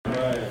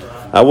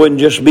I wouldn't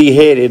just be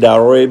headed, I'd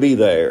already be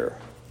there.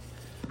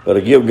 But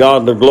I give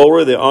God the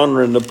glory, the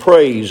honor, and the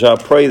praise. I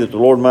pray that the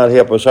Lord might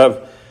help us.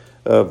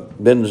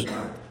 I've been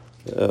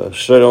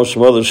studying on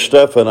some other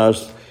stuff, and I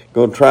was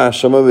going to try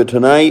some of it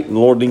tonight, and the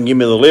Lord didn't give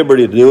me the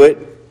liberty to do it.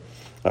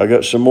 I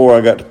got some more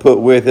I got to put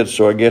with it,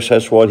 so I guess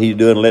that's what He's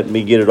doing, letting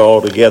me get it all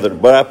together.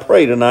 But I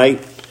pray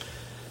tonight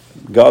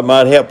God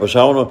might help us.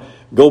 I want to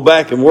go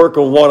back and work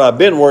on what I've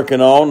been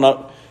working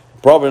on.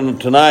 Probably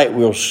tonight,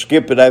 we'll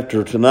skip it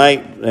after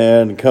tonight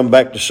and come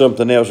back to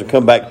something else and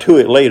come back to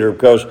it later,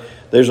 because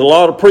there's a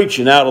lot of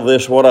preaching out of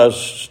this, what I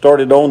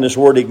started on, this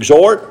word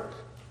exhort.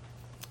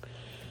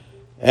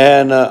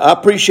 And I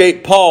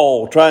appreciate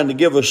Paul trying to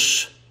give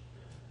us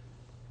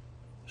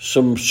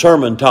some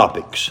sermon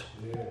topics.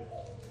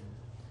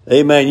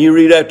 Amen. You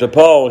read after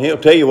Paul, and he'll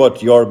tell you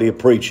what you ought to be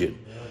preaching.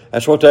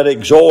 That's what that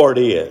exhort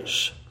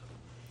is.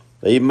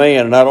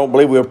 Amen. And I don't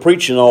believe we're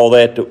preaching all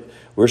that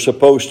we're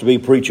supposed to be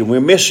preaching.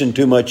 We're missing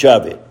too much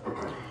of it.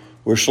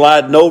 We're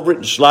sliding over it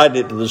and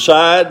sliding it to the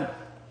side,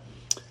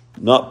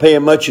 not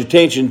paying much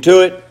attention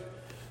to it.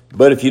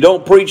 But if you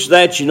don't preach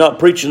that, you're not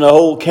preaching the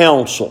whole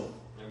counsel.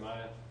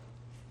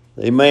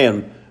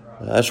 Amen.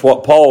 That's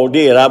what Paul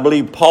did. I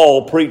believe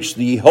Paul preached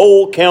the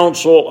whole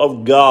counsel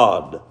of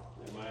God.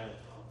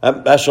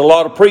 That's a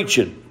lot of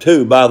preaching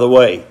too, by the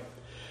way.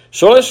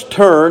 So let's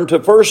turn to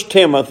 1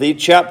 Timothy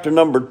chapter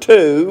number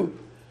 2.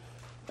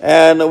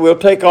 And we'll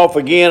take off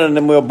again, and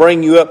then we'll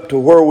bring you up to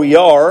where we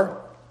are.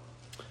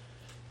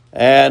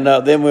 And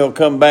then we'll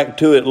come back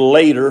to it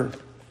later.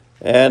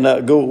 And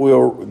I'm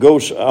going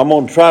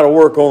to try to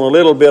work on a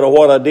little bit of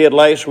what I did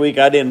last week.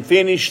 I didn't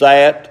finish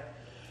that.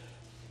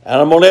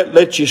 And I'm going to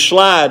let you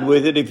slide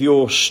with it if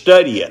you'll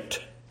study it.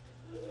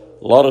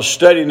 A lot of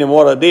studying in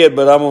what I did,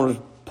 but I'm going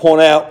to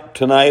point out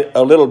tonight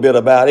a little bit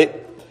about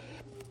it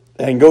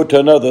and go to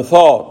another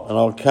thought. And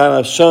I'll kind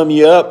of sum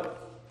you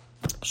up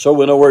so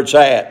we know where it's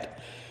at.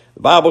 The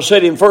Bible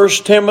said in 1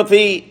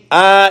 Timothy,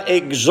 I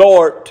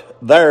exhort,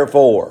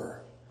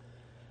 therefore,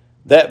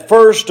 that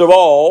first of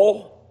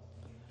all,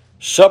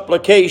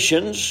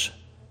 supplications,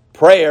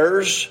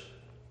 prayers,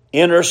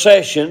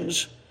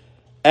 intercessions,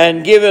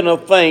 and giving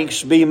of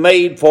thanks be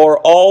made for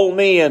all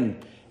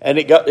men. And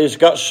it's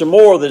got some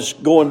more that's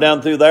going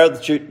down through there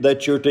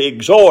that you're to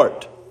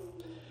exhort.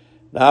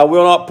 Now, I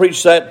will not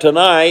preach that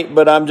tonight,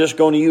 but I'm just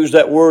going to use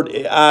that word,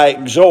 I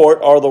exhort,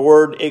 or the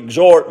word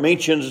exhort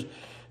mentions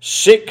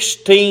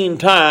 16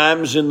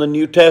 times in the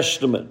New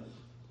Testament.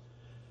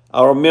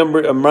 I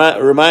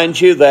remind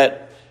you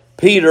that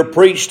Peter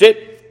preached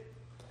it.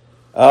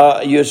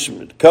 Use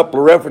a couple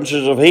of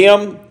references of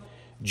him.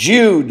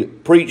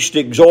 Jude preached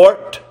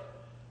exhort,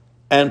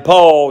 and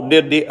Paul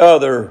did the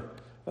other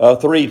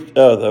three.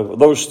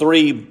 Those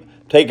three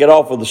take it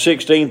off of the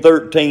 16,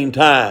 13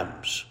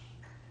 times.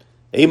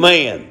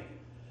 Amen.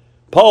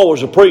 Paul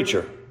was a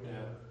preacher.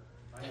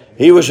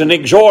 He was an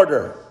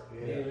exhorter.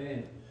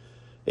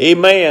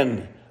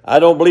 Amen. I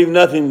don't believe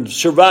nothing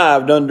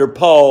survived under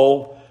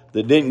Paul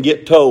that didn't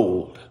get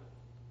told.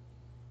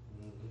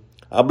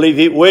 I believe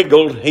he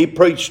wiggled, he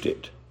preached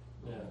it.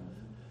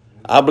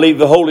 I believe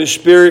the Holy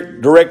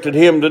Spirit directed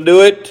him to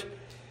do it.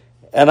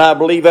 And I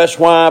believe that's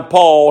why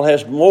Paul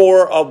has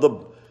more of the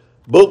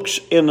books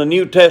in the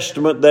New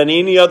Testament than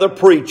any other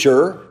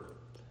preacher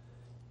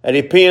that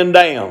he penned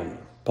down.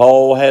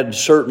 Paul had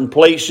certain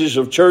places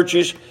of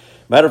churches.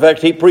 Matter of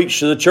fact, he preached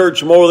to the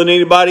church more than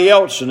anybody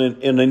else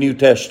in the New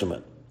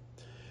Testament.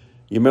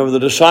 You remember the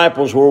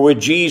disciples were with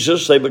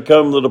Jesus. They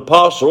become the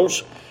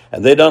apostles.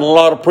 And they done a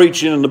lot of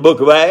preaching in the book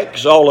of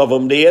Acts. All of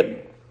them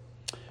did.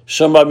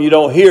 Some of them you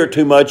don't hear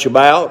too much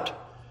about.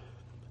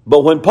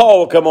 But when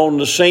Paul come on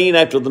the scene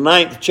after the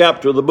 9th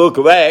chapter of the book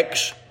of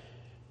Acts,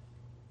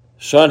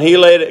 son, he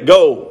let it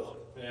go.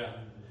 Yeah.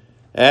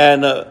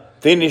 And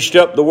finished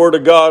up the Word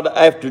of God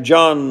after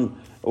John.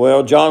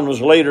 Well, John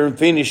was later and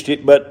finished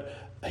it, but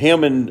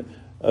him and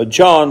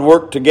John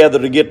worked together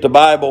to get the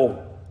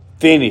Bible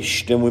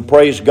finished, and we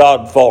praise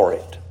God for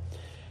it.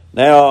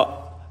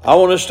 Now, I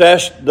want us to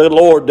ask the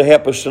Lord to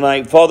help us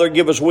tonight. Father,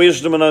 give us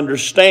wisdom and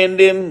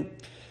understanding.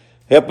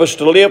 Help us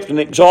to lift and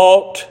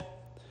exalt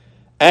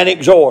and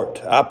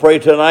exhort. I pray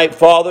tonight,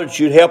 Father, that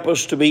you'd help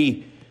us to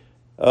be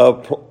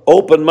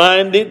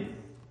open-minded.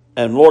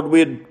 And Lord,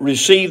 we'd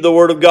receive the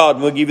Word of God,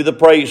 and we'll give you the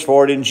praise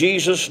for it. In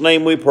Jesus'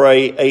 name we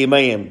pray,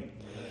 amen.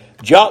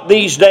 Jot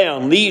these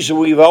down. These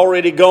we've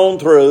already gone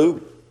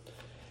through.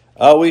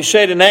 We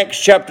said in Acts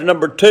chapter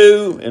number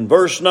 2 and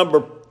verse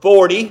number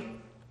 40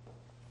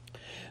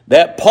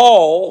 that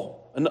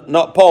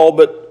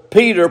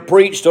Peter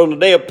preached on the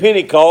day of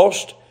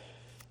Pentecost.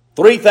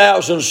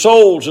 3,000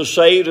 souls are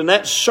saved, and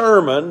that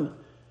sermon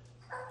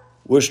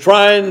was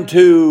trying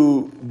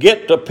to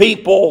get the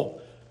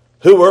people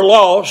who were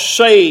lost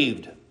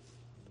saved.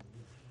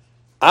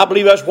 I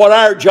believe that's what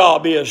our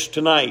job is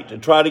tonight, to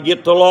try to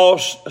get the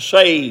lost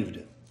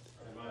saved.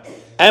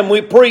 And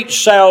we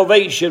preach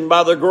salvation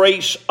by the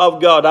grace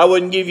of God. I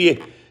wouldn't give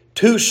you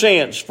 2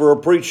 cents for a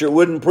preacher who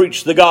wouldn't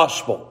preach the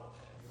gospel.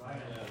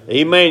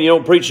 Amen. You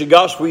don't preach the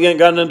gospel, you ain't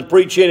got nothing to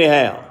preach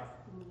anyhow.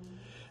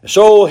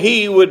 So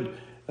he would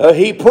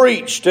he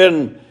preached,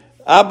 and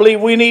I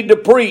believe we need to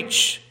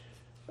preach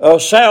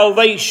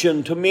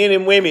salvation to men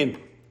and women.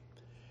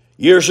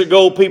 Years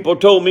ago, people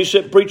told me,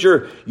 said,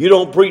 "Preacher, you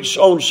don't preach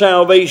on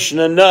salvation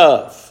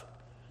enough."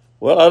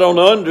 Well, I don't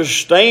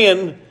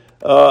understand.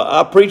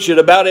 I preach it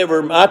about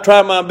I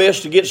try my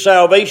best to get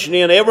salvation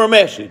in every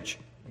message.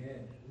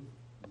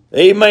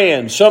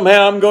 Amen.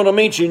 Somehow I'm going to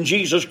mention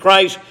Jesus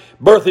Christ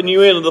birthing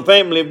you into the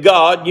family of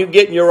God, you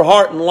getting your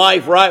heart and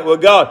life right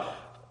with God.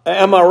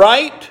 Am I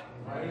right?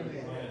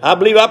 I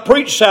believe I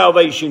preach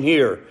salvation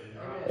here.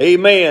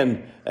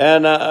 Amen.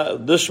 And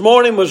this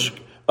morning was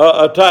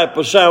a type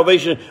of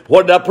salvation.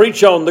 What did I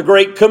preach on? The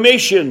Great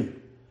Commission.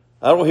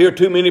 I don't hear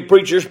too many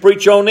preachers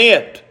preach on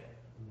it.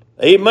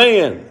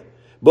 Amen.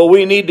 But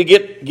we need to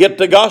get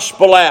the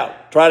gospel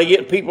out. Try to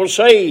get people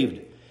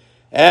saved.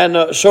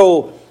 And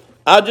so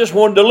I just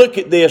wanted to look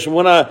at this. And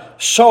when I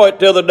saw it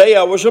the other day,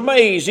 I was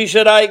amazed. He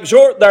said, "I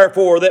exhort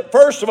therefore that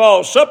first of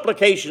all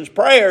supplications,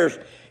 prayers,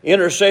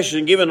 intercession,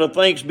 and giving of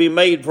thanks be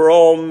made for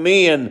all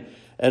men."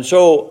 And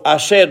so I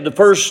said the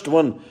first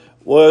one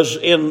was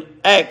in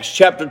Acts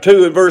chapter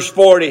 2 and verse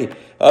 40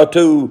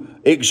 to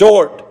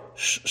exhort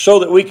so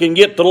that we can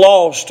get the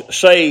lost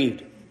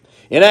saved.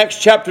 In Acts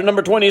chapter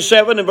number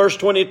 27 and verse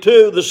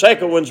 22, the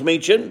second one's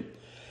mentioned.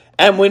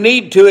 And we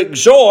need to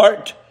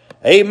exhort,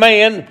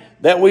 amen,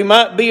 that we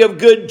might be of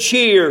good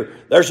cheer.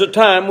 There's a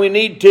time we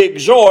need to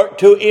exhort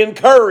to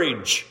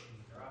encourage.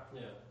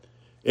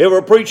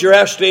 Every preacher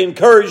has to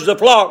encourage the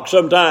flock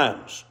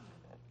sometimes.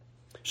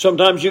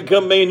 Sometimes you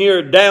come in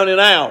here down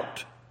and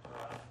out.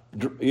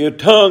 Your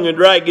tongue and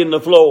dragging the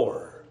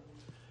floor.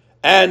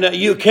 And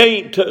you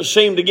can't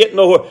seem to get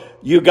nowhere.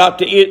 You got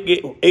to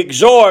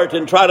exhort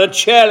and try to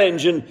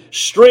challenge and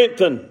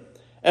strengthen.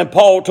 And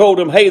Paul told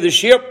him, hey, the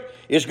ship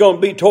is going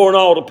to be torn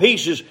all to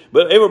pieces,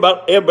 but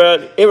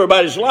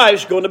everybody's life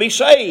is going to be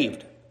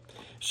saved.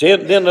 So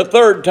then the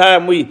third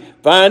time we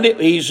find it,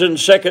 he's in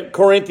 2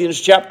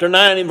 Corinthians chapter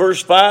 9 and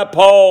verse 5.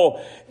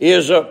 Paul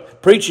is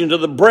preaching to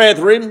the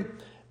brethren,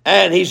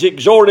 and he's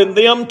exhorting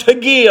them to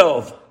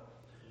give.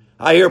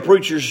 I hear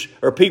preachers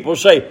or people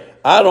say,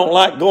 "I don't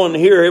like going to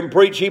hear him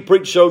preach. He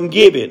preaches on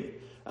giving."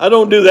 I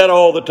don't do that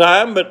all the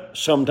time, but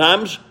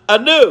sometimes I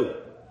do.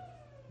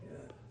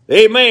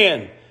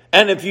 Amen.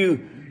 And if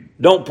you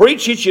don't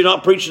preach it, you're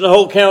not preaching the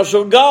whole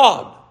counsel of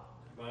God.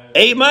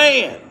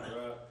 Amen.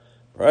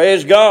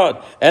 Praise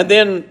God. And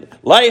then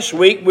last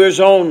week we was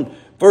on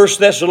 1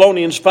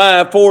 Thessalonians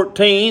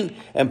 5:14,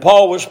 and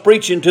Paul was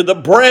preaching to the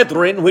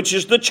brethren, which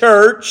is the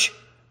church.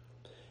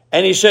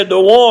 And he said to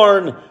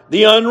warn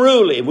the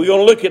unruly. We're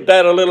going to look at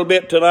that a little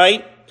bit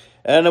tonight.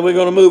 And then we're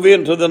going to move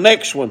into the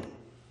next one.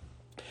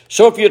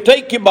 So if you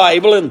take your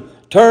Bible and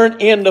turn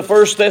into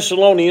 1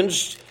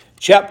 Thessalonians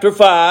chapter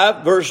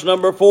 5, verse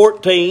number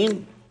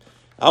 14.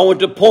 I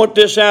want to point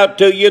this out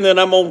to you, and then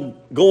I'm going to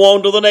go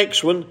on to the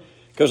next one.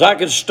 Because I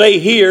could stay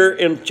here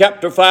in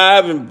chapter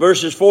 5 and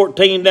verses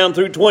 14 down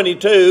through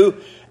 22.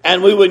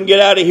 And we wouldn't get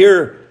out of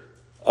here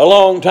in a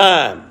long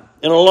time.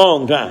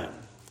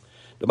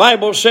 The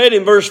Bible said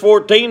in verse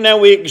 14, "Now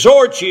we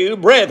exhort you,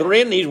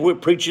 brethren," we're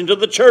preaching to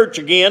the church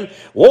again,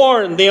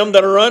 "warn them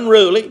that are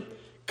unruly,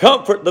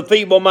 comfort the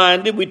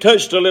feeble-minded." We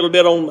touched a little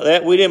bit on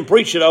that. We didn't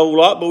preach it a whole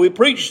lot, but we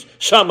preached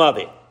some of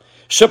it.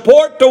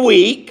 "Support the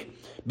weak,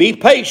 be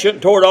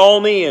patient toward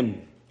all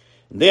men."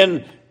 And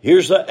then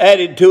here's the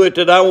added to it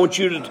that I want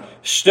you to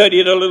study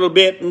it a little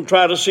bit and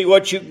try to see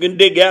what you can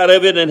dig out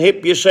of it and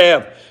help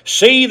yourself.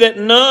 "See that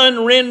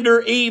none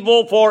render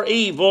evil for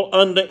evil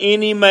unto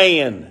any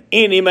man."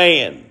 Any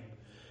man.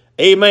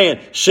 Amen.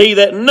 See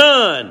that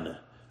none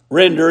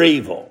render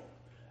evil.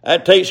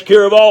 That takes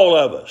care of all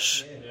of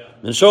us.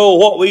 And so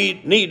what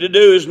we need to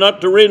do is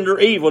not to render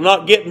evil,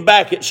 not getting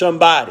back at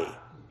somebody.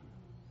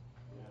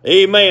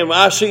 Amen.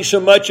 I see so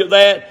much of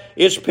that,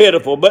 it's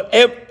pitiful. But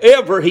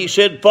ever, he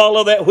said,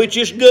 follow that which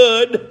is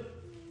good,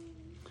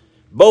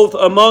 both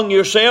among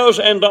yourselves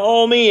and to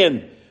all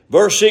men.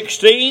 Verse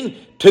 16,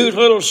 two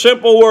little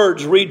simple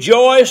words,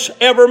 rejoice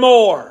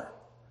evermore.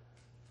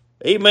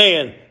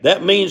 Amen.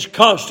 That means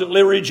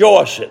constantly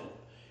rejoicing.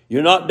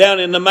 You're not down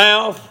in the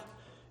mouth.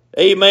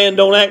 Amen.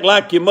 Don't act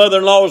like your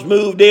mother-in-law's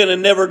moved in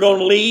and never going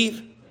to leave.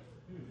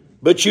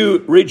 But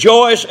you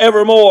rejoice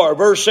evermore.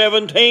 Verse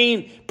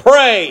 17,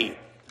 pray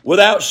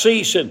without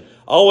ceasing.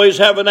 Always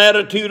have an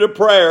attitude of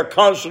prayer,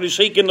 constantly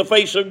seeking the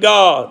face of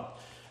God.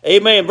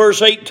 Amen.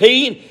 Verse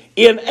 18,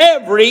 in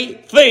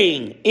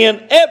everything,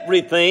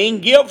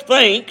 give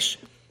thanks,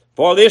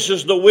 for this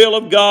is the will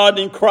of God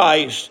in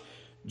Christ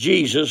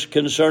Jesus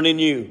concerning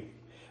you.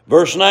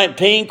 Verse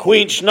 19,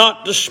 quench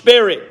not the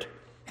Spirit.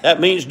 That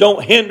means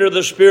don't hinder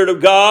the Spirit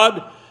of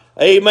God.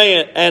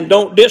 Amen. And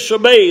don't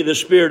disobey the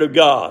Spirit of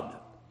God.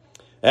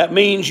 That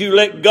means you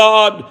let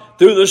God,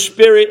 through the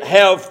Spirit,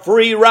 have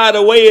free right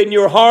of way in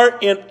your heart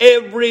in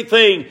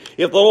everything.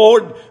 If the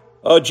Lord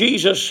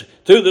Jesus,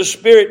 through the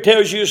Spirit,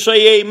 tells you to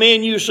say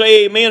amen, you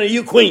say amen, or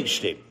you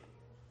quenched him.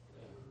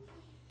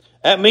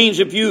 That means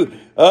if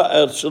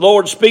the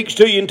Lord speaks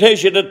to you and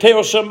tells you to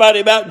tell somebody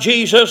about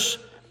Jesus,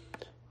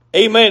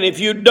 amen,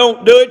 if you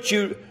don't do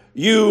it,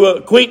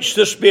 quench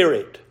the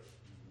Spirit.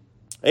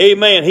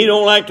 Amen. He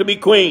don't like to be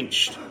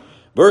quenched.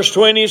 Verse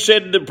 20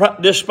 said,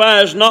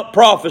 despise not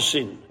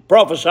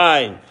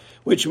prophesying,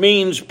 which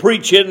means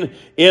preaching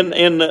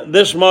in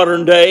this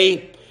modern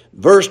day.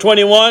 Verse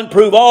 21,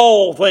 prove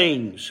all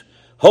things.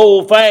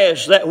 Hold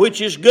fast that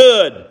which is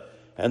good.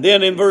 And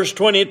then in verse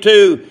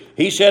 22,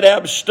 he said,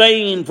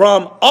 abstain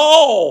from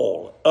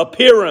all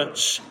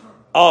appearance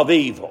of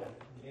evil.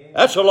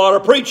 That's a lot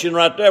of preaching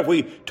right there if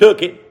we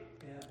took it.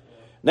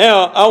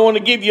 Now, I want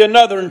to give you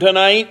another one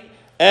tonight,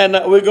 and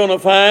we're going to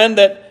find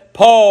that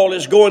Paul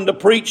is going to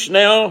preach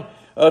now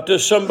to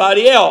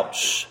somebody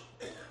else.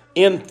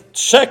 In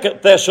 2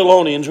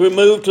 Thessalonians, we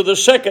move to the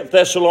 2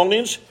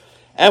 Thessalonians,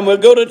 and we'll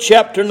go to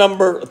chapter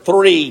number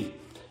 3.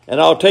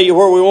 And I'll tell you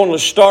where we want to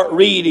start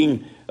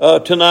reading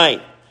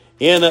tonight.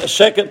 In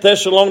 2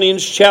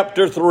 Thessalonians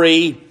chapter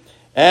 3,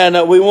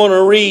 and we want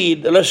to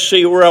read, let's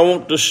see where I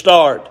want to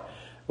start.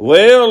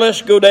 Well,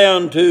 let's go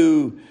down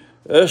to,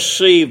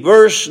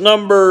 verse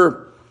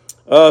number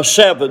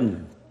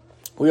 7.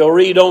 We'll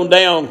read on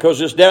down because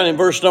it's down in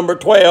verse number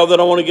 12 that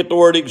I want to get the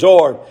word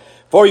exhort.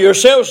 For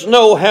yourselves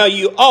know how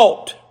you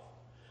ought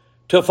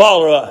to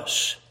follow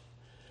us.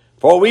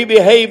 For we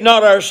behave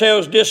not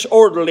ourselves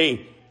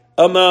disorderly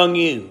among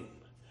you.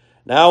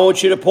 Now I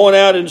want you to point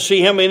out and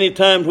see how many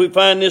times we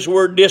find this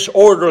word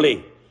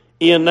disorderly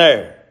in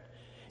there.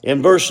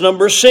 In verse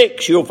number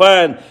 6, you'll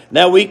find,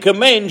 now we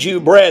commend you,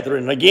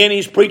 brethren. Again,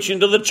 he's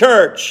preaching to the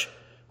church.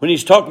 When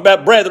he's talking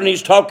about brethren,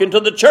 he's talking to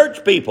the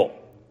church people,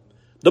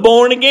 the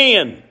born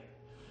again.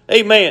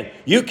 Amen.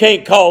 You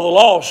can't call the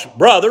lost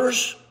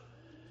brothers.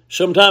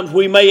 Sometimes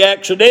we may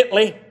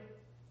accidentally.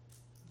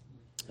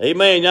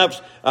 Amen.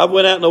 I've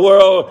went out in the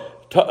world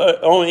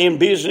in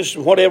business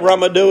and whatever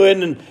I'm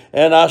doing,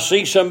 and I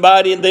see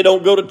somebody and they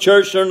don't go to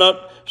church. They're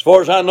not, as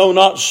far as I know,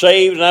 not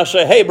saved. And I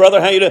say, hey,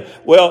 brother, how you doing?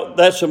 Well,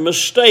 that's a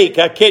mistake.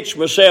 I catch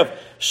myself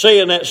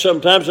saying that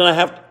sometimes, and I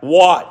have to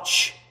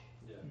watch.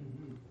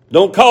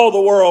 Don't call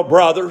the world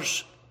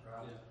brothers.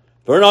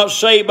 If they're not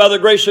saved by the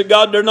grace of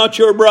God, they're not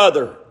your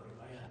brother.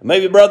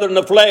 Maybe brother in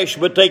the flesh,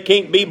 but they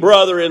can't be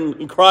brother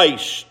in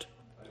Christ.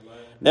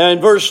 Now in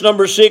verse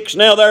number 6,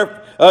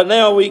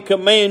 now we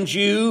command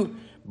you,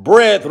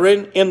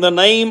 brethren, in the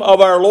name of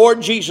our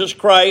Lord Jesus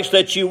Christ,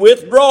 that you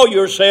withdraw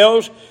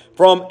yourselves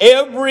from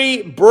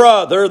every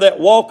brother that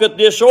walketh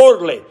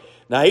disorderly.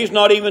 Now he's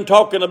not even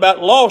talking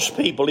about lost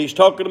people. He's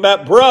talking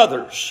about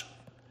brothers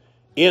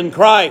in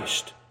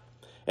Christ.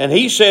 And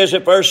he says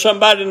if there's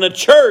somebody in the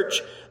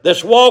church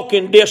that's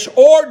walking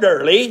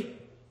disorderly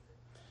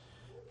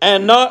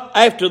and not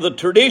after the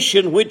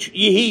tradition which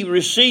he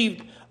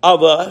received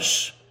of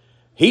us,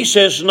 he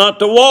says not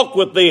to walk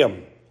with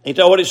them. Ain't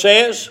that what he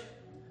says?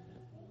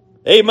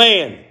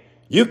 Amen.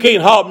 You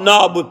can't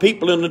hobnob with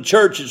people in the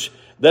churches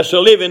that's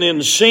living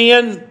in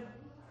sin,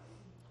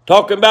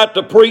 talking about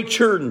the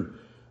preacher and,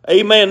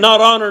 amen, not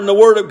honoring the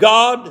Word of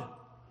God.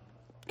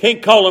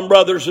 Can't call them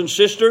brothers and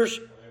sisters.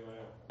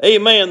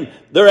 Amen.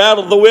 They're out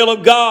of the will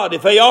of God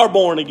if they are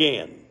born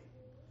again.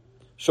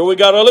 So we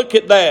got to look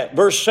at that.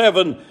 Verse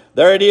 7,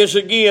 there it is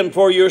again.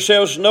 For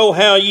yourselves know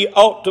how ye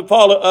ought to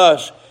follow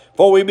us.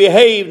 For we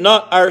behave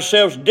not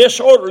ourselves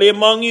disorderly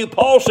among you.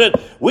 Paul said,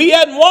 we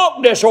hadn't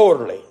walked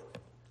disorderly.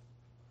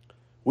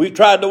 We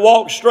tried to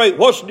walk straight.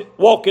 What's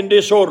walking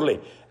disorderly?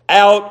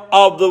 Out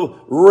of the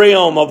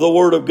realm of the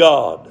Word of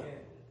God.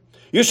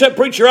 You said,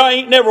 preacher, I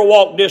ain't never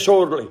walked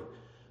disorderly.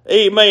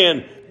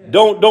 Amen.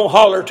 Don't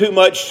holler too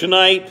much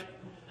tonight.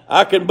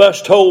 I can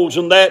bust holes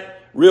in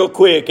that real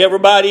quick.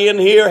 Everybody in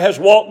here has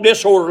walked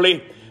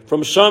disorderly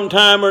from some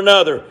time or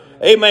another.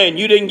 Amen.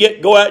 You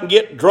didn't go out and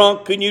get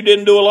drunk, and you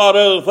didn't do a lot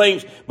of other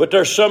things, but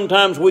there's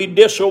sometimes we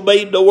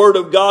disobeyed the Word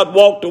of God,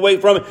 walked away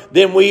from it,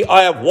 then we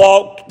have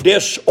walked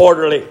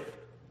disorderly.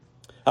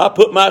 I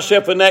put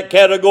myself in that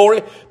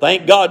category.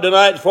 Thank God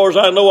tonight, as far as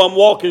I know, I'm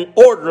walking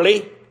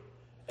orderly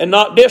and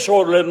not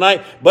disorderly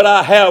tonight, but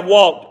I have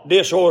walked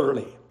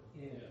disorderly.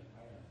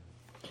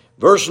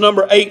 Verse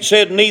number 8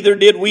 said, neither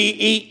did we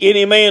eat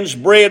any man's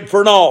bread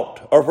for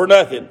naught or for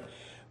nothing,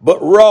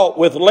 but wrought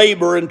with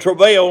labor and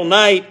travail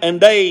night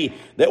and day,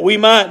 that we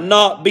might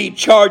not be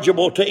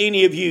chargeable to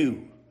any of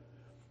you.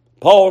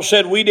 Paul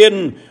said we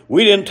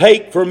didn't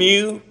take from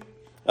you.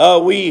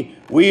 We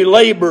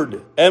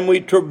labored and we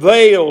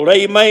travailed,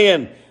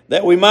 amen,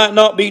 that we might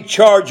not be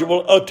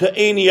chargeable to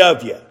any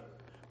of you.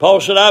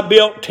 Paul said, I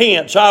built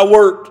tents, I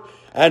worked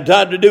and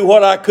tried to do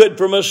what I could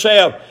for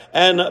myself.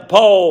 And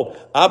Paul,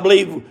 I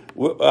believe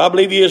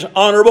he is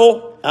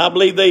honorable. I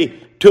believe they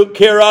took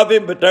care of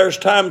him, but there's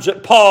times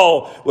that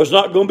Paul was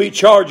not going to be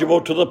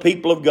chargeable to the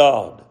people of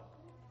God.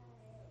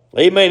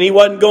 Amen. He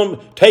wasn't going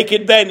to take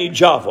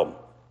advantage of them.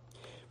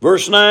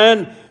 Verse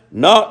 9,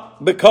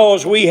 not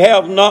because we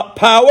have not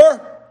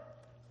power,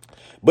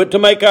 but to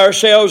make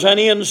ourselves an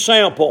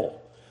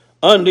ensample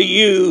unto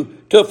you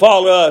to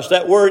follow us.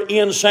 That word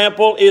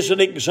ensample is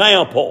an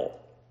example.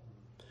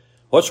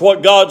 What's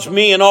what God's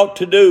men ought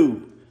to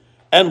do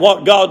and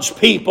what God's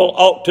people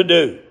ought to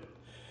do.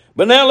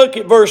 But now look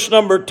at verse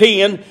number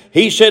 10.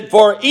 He said,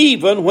 for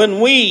even when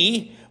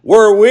we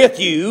were with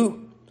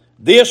you,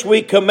 this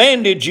we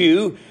commanded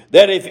you,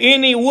 that if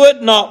any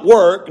would not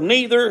work,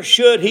 neither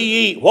should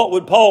he eat. What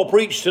would Paul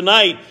preach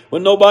tonight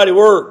when nobody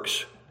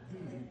works?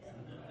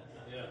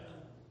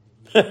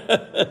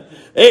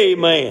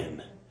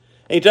 Amen.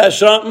 Ain't that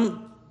something?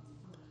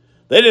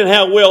 They didn't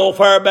have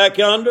welfare back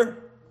yonder.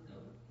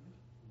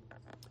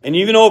 And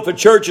you know, if a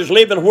church is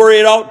living where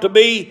it ought to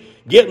be,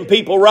 getting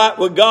people right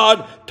with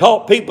God,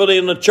 taught people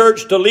in the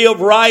church to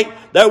live right,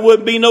 there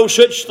wouldn't be no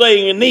such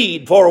thing in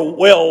need for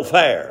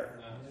welfare.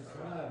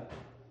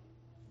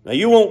 Now,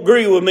 you won't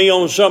agree with me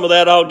on some of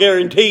that, I'll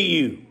guarantee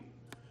you.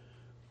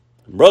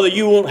 Brother,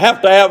 you won't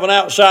have to have an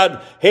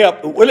outside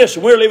help. Well,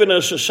 listen, we're living in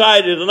a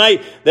society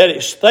tonight that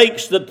it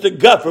thinks that the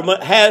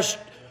government has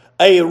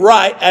a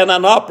right and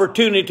an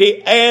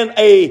opportunity and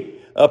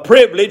a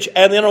privilege,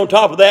 and then on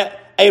top of that,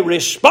 a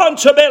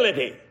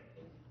responsibility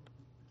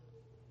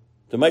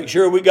to make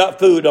sure we got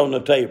food on the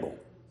table.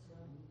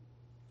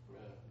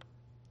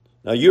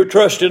 Now, you're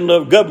trusting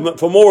the government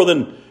for more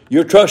than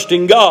you're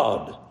trusting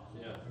God.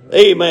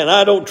 Amen.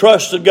 I don't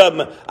trust the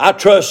government. I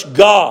trust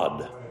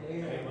God.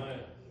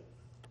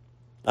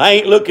 I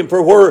ain't looking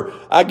for where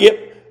I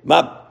get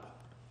my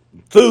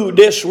food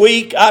this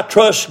week. I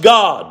trust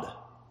God.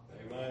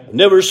 I've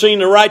never seen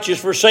the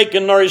righteous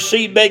forsaken nor his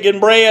seed begging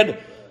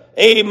bread.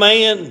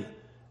 Amen.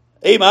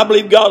 Amen. I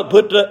believe God will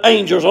put the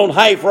angels on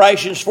half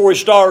rations before he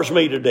starves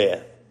me to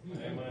death.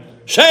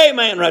 Amen. Say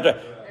amen right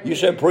there. You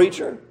said,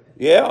 preacher?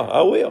 Yeah,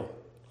 I will.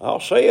 I'll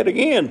say it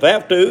again if I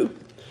have to.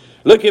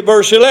 Look at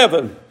verse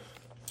 11.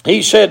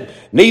 He said,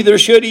 neither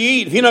should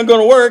he eat. If you're not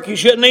going to work, you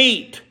shouldn't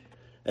eat.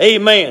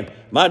 Amen.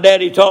 My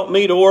daddy taught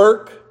me to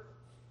work.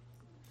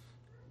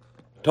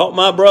 Taught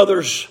my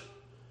brothers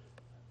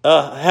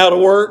how to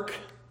work.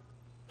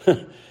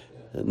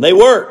 And they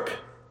work.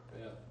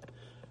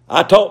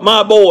 I taught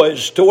my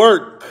boys to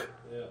work.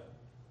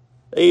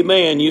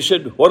 Amen. You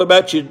said, what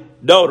about your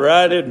daughter?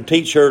 I didn't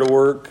teach her to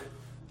work.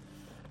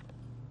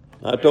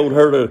 I told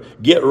her to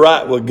get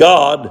right with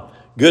God.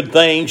 Good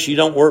thing. She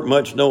don't work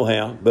much no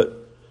how.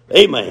 But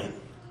amen.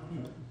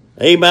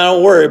 Amen. I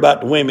don't worry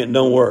about the women that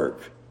don't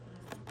work.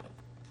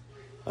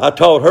 I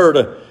taught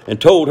her and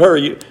told her,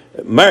 you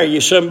marry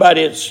you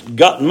somebody that's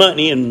got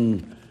money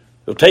and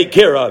will take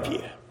care of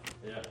you.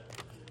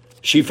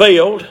 She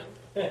failed.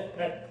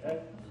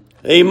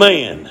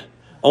 Amen.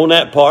 On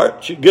that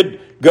part. She's a good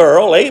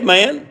girl.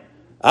 Amen.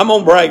 I'm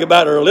going to brag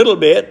about her a little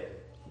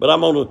bit, but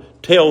I'm going to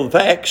tell the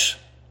facts.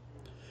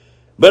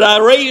 But I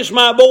raised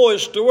my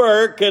boys to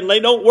work, and they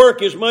don't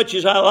work as much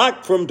as I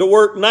like for them to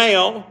work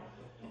now.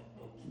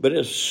 But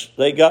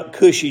they got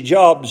cushy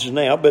jobs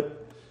now,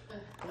 but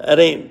that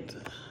ain't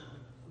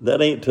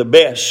the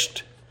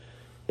best.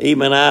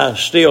 Even I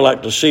still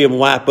like to see them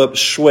wipe up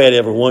sweat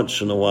every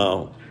once in a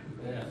while.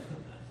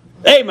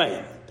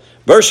 Amen.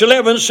 Verse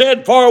 11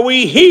 said, for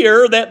we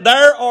hear that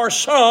there are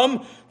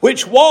some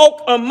which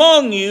walk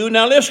among you.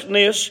 Now listen to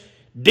this.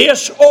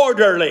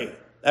 Disorderly.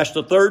 That's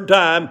the third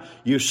time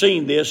you've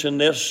seen this in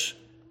this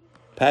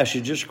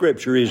passage of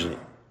Scripture, isn't it?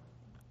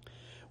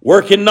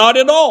 Working not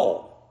at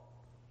all,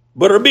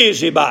 but are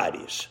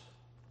busybodies.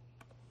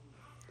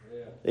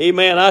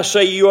 Amen. I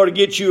say you ought to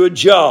get you a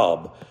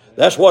job.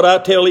 That's what I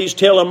tell these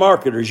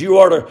telemarketers. You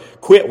ought to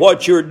quit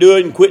what you're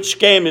doing, quit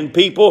scamming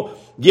people,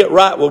 get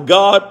right with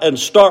God, and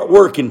start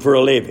working for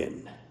a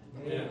living.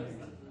 Amen.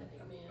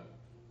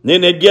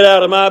 Then they'd get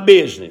out of my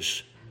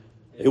business.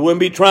 They wouldn't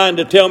be trying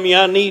to tell me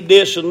I need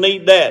this and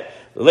need that.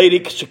 The lady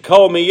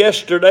called me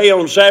yesterday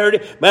on Saturday.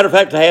 Matter of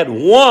fact, I had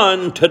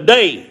one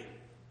today.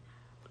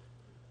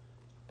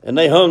 And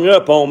they hung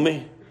up on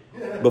me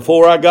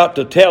before I got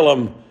to tell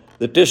them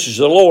that this is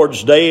the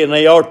Lord's day and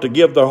they ought to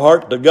give their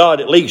heart to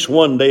God at least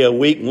one day a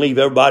week and leave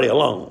everybody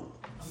alone.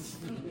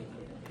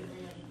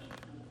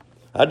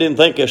 I didn't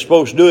think they were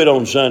supposed to do it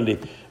on Sunday,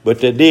 but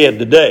they did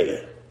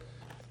today.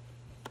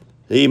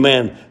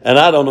 Amen. And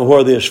I don't know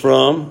where this is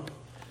from.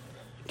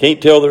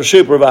 Can't tell their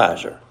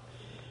supervisor.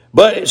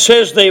 But it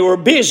says they were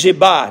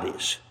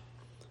busybodies,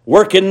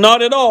 working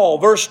not at all.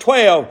 Verse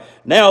 12,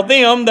 now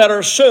them that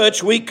are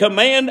such we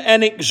command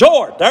and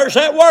exhort. There's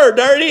that word.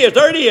 There it is.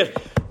 There it is.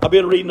 I've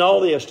been reading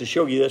all this to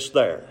show you this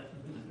there.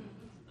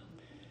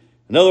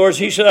 In other words,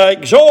 he said, I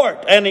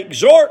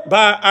exhort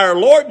by our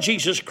Lord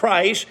Jesus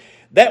Christ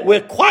that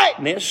with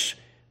quietness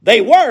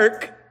they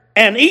work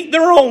and eat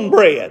their own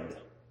bread.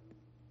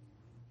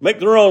 Make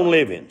their own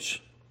livings.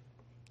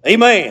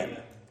 Amen.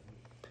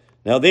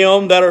 Now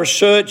them that are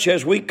such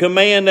as we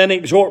command and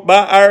exhort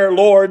by our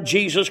Lord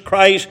Jesus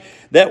Christ,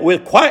 that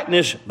with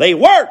quietness they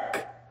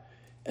work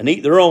and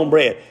eat their own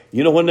bread.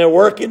 You know when they're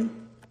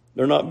working?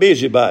 They're not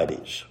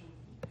busybodies.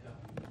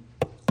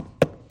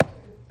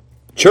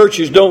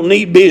 Churches don't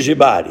need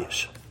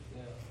busybodies.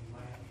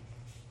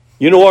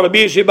 You know what a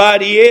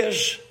busybody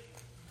is?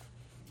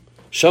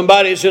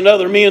 Somebody that's in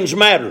other men's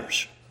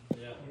matters.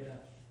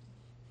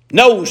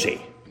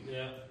 Nosy.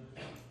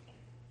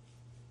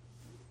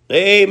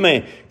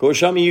 Amen. Of course,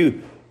 some of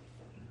you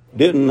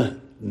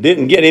didn't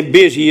get him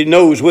busy. Your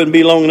nose wouldn't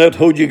be long enough to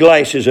hold your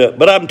glasses up.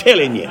 But I'm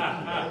telling you.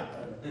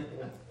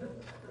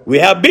 We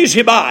have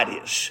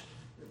busybodies.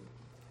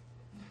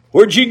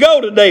 Where'd you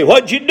go today?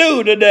 What'd you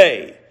do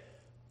today?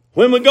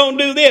 When we going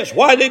to do this?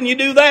 Why didn't you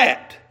do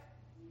that?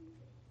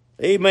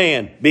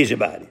 Amen.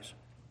 Busybodies.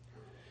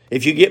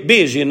 If you get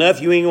busy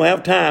enough, you ain't going to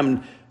have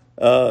time.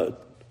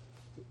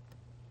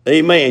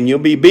 Amen. You'll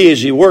be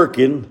busy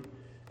working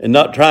and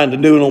not trying to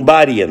do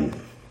nobodying.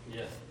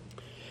 Yes.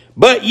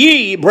 But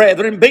ye,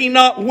 brethren, be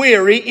not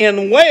weary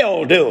in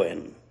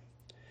well-doing.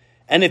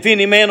 And if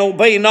any man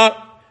obey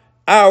not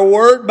our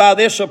word by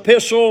this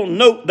epistle,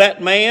 note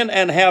that man,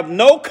 and have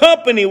no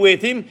company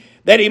with him,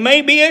 that he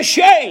may be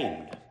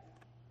ashamed.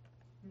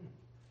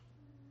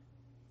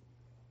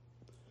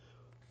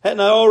 Hadn't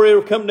I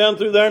already come down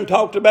through there and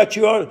talked about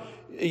you?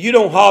 You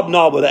don't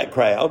hobnob with that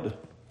crowd.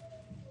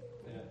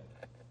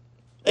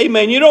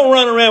 Amen. You don't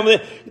run around with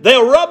it.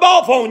 They'll rub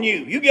off on you.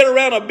 You get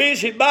around a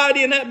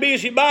busybody, and that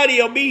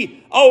busybody will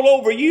be all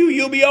over you.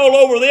 You'll be all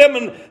over them.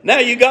 And now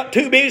you got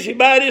 2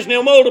 busybodies, and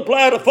they'll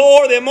multiply to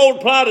 4. They'll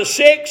multiply to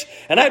 6.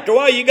 And after a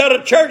while, you got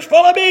a church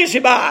full of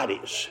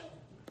busybodies.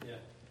 Yeah.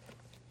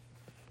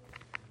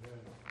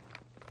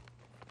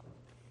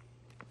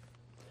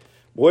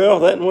 Well,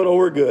 that went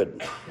over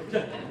good.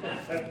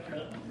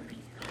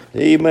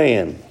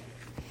 Amen.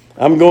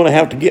 I'm going to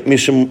have to get me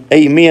some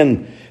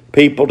amen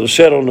people to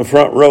sit on the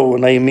front row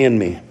and amen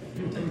me.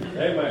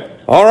 Amen.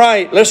 All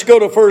right, let's go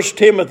to 1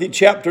 Timothy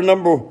chapter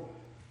number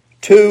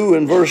 2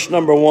 and verse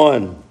number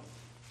 1.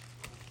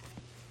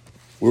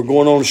 We're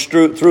going on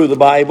through the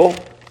Bible.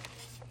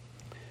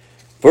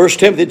 1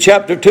 Timothy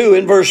chapter 2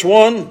 and verse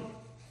 1.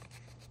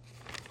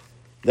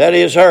 That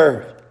is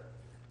our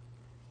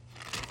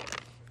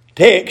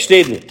text,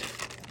 isn't it?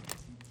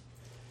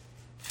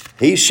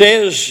 He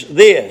says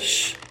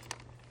this: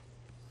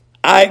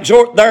 I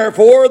exhort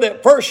therefore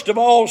that first of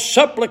all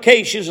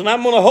supplications, and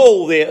I'm going to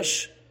hold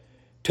this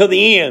to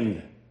the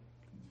end.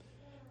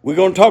 We're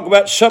going to talk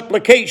about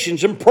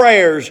supplications and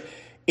prayers,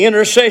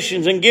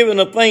 intercessions, and giving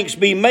of thanks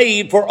be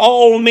made for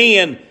all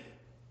men.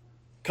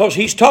 Because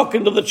he's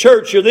talking to the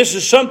church here. This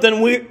is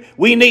something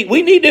we need.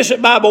 We need this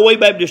at Bible Way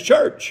Baptist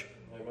Church.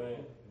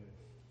 Amen.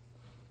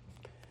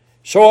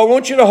 So I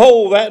want you to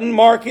hold that and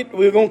mark it.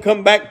 We're going to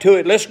come back to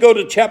it. Let's go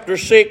to chapter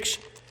 6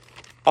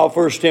 of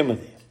 1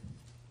 Timothy.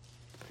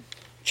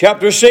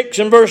 Chapter 6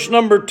 and verse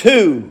number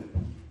 2.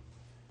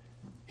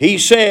 He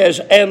says,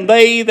 and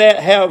they that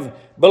have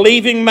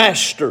believing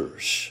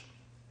masters,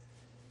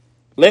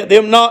 let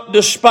them not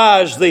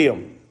despise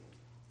them.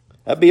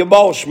 That'd be a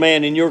boss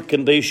man in your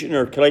condition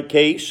or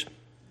case.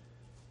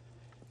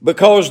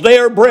 Because they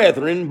are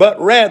brethren, but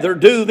rather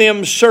do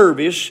them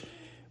service,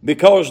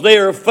 because they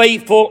are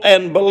faithful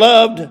and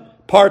beloved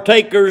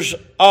partakers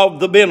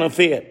of the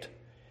benefit.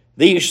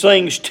 These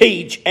things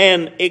teach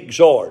and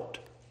exhort.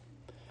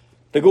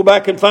 To go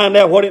back and find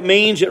out what it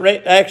means, it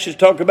actually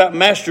talks about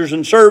masters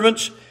and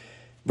servants.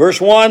 Verse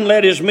 1,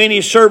 let as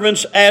many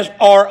servants as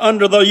are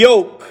under the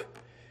yoke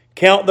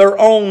count their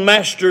own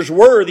masters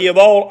worthy of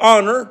all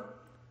honor,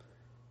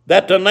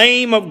 that the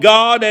name of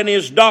God and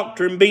his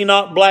doctrine be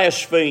not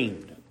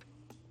blasphemed.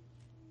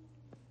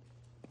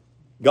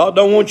 God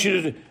don't want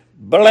you to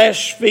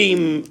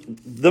blaspheme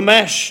the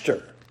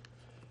master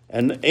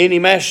and any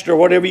master,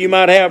 whatever you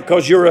might have,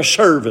 because you're a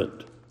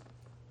servant.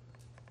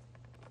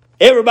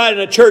 Everybody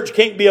in the church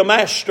can't be a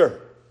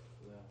master.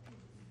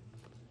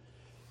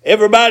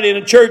 Everybody in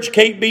the church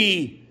can't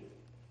be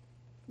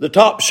the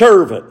top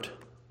servant.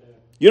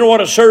 You know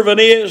what a servant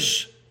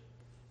is?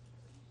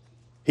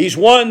 He's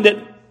one that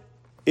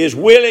is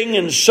willing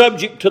and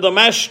subject to the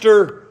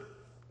master.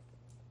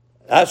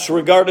 That's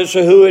regardless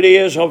of who it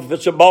is, if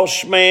it's a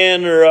boss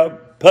man or a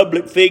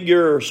public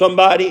figure or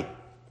somebody.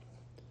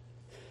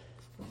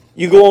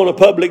 You go on a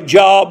public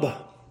job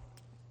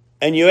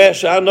and you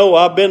ask, I know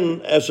I've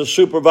been as a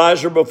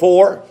supervisor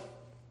before,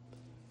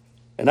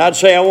 and I'd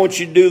say, I want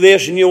you to do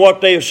this, and you know what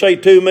they say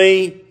to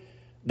me?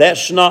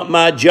 That's not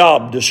my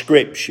job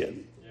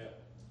description. Yeah.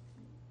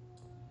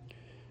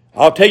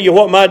 I'll tell you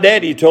what my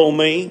daddy told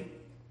me.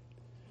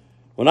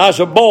 When I was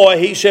a boy,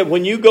 he said,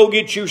 when you go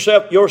get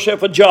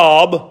yourself a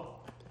job,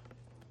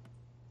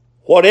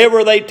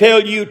 whatever they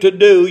tell you to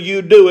do,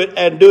 you do it,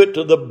 and do it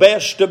to the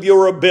best of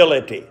your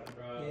ability.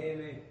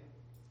 Amen.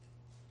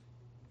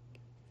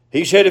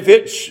 He said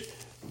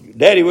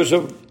Daddy was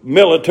a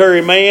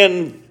military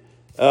man.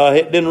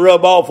 It didn't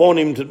rub off on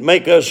him to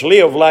make us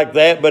live like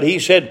that. But he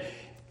said,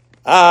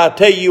 I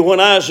tell you, when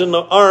I was in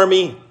the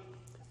Army,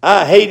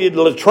 I hated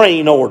the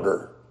latrine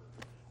order.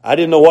 I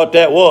didn't know what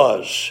that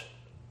was.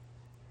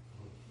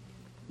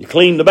 You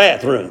clean the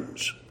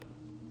bathrooms.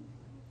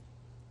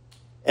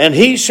 And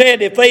he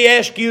said, if they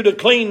ask you to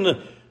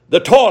clean the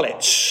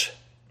toilets,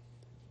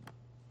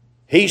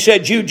 he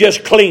said, you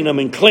just clean them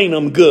and clean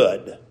them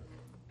good.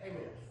 Amen.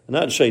 And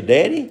I'd say,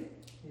 Daddy?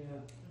 Yeah.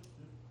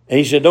 And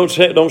he said,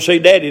 don't say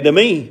Daddy to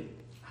me.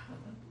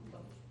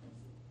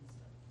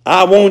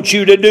 I want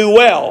you to do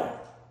well.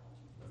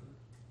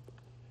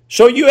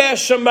 So you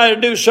ask somebody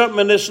to do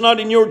something that's not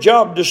in your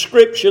job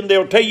description,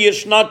 they'll tell you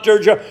it's not their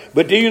job.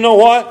 But do you know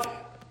what?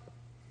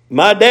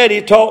 My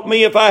daddy taught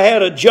me if I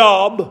had a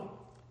job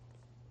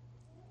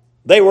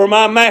They were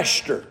my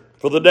master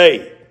for the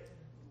day.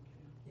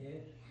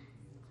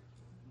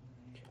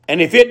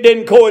 And if it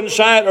didn't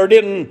coincide or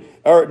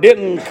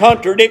didn't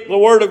contradict the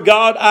Word of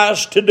God, I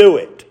was to do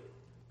it.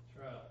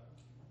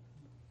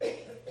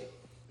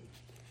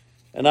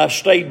 And I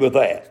stayed with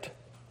that.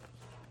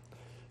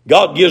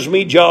 God gives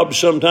me jobs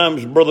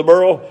sometimes, Brother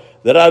Burrell,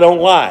 that I don't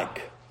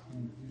like.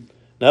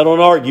 And I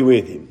don't argue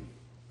with Him.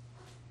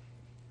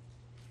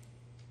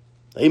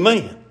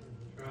 Amen.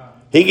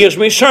 He gives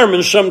me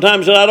sermons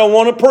sometimes that I don't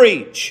want to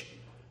preach.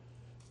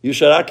 You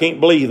said, I can't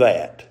believe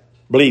that.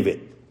 Believe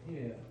it.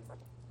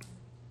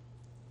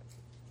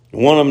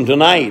 One of them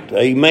tonight,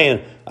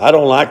 amen, I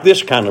don't like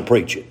this kind of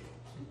preaching.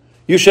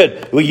 You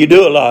said, well, you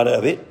do a lot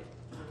of it.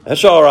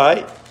 That's all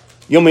right.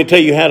 You want me to tell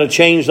you how to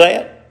change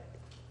that?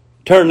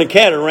 Turn the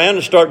cat around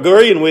and start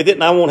agreeing with it,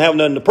 and I won't have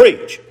nothing to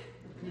preach.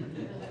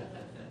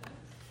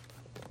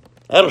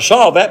 That'll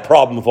solve that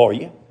problem for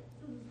you.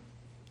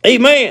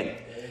 Amen.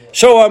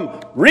 So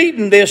I'm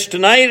reading this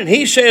tonight, and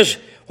he says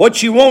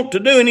what you want to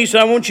do, and he said,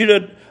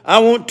 I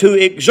want to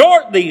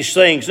exhort these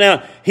things.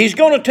 Now, he's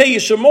going to tell you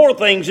some more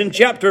things in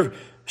chapter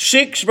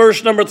 6,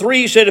 verse number 3.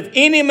 He said, if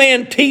any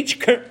man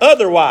teach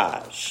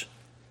otherwise,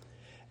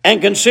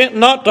 and consent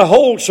not to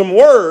wholesome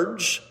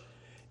words,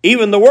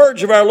 even the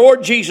words of our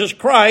Lord Jesus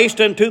Christ,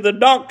 and to the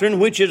doctrine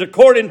which is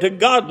according to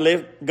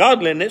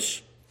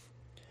godliness,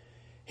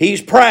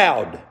 he's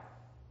proud.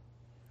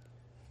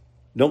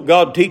 Don't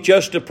God teach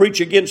us to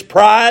preach against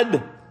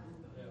pride?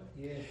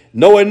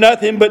 Knowing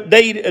nothing but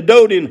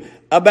doting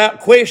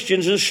about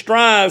questions and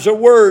strives of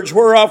words,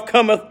 whereof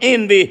cometh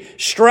envy,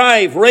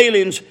 strife,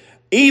 railings,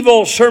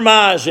 evil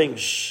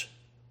surmisings.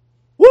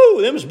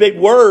 Woo, them's big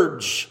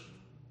words.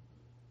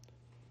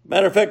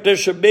 Matter of fact, they're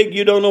so big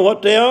you don't know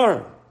what they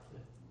are.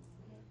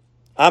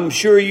 I'm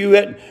sure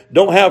you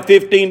don't have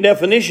 15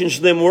 definitions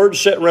of them words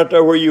sitting right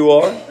there where you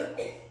are.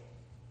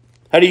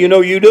 How do you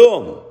know you do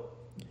them?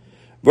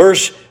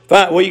 Verse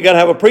 5, well, you got to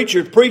have a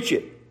preacher to preach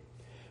it.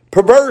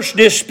 Perverse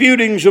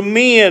disputings of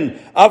men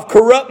of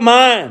corrupt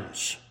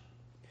minds,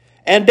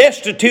 and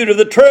destitute of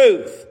the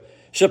truth,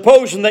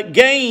 supposing that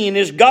gain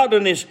is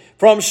godliness.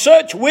 From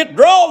such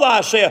withdraw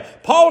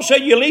thyself. Paul said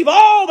you leave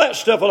all that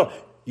stuff alone.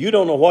 You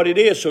don't know what it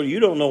is, so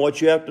you don't know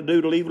what you have to do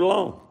to leave it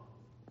alone.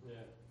 Yeah.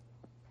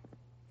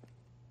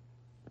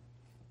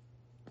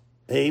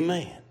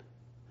 Amen.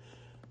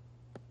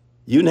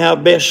 You can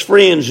have best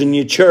friends in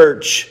your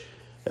church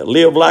that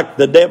live like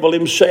the devil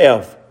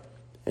himself,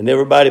 and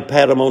everybody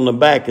pat them on the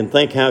back and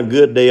think how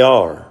good they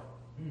are.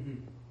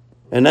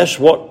 And that's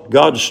what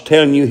God's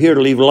telling you here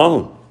to leave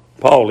alone.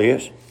 Paul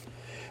is.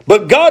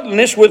 But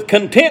godliness with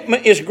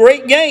contentment is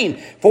great gain.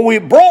 For we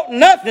brought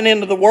nothing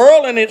into the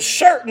world, and it's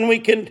certain we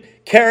can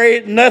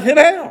carry nothing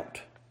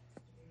out.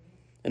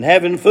 And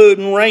having food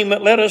and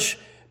raiment, let us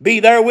be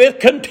therewith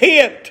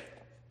content.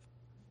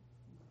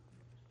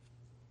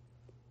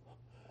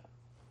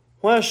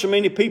 Why so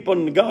many people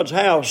in God's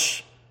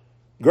house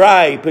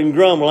gripe and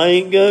grumble? I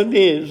ain't got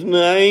this, and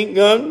I ain't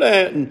got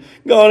that, and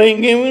God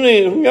ain't give me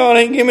this, and God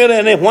ain't give me that.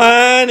 And they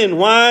whine and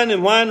whine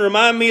and whine.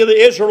 Remind me of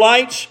the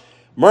Israelites.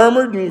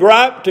 Murmured and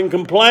griped and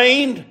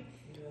complained.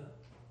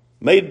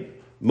 Made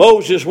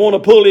Moses want to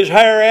pull his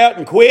hair out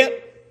and quit.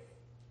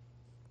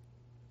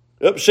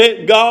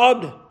 Upset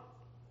God.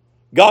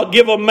 God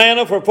give them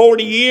manna for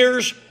 40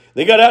 years.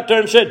 They got out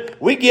there and said,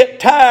 we get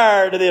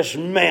tired of this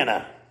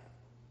manna.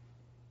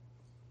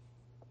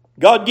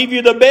 God give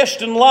you the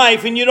best in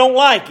life and you don't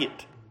like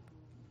it.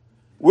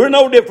 We're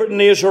no different than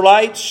the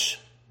Israelites.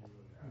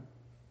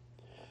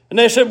 And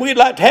they said, we'd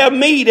like to have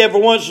meat every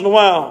once in a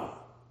while.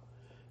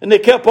 And they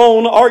kept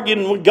on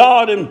arguing with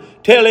God and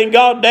telling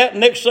God that.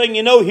 Next thing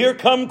you know, here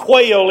come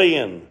quail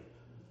in.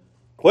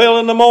 Quail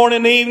in the morning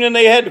and the evening,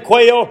 they had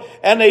quail,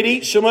 and they'd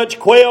eat so much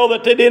quail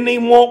that they didn't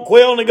even want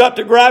quail, and they got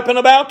to griping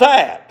about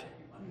that.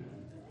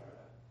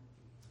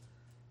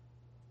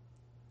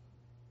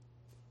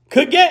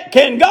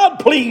 Can God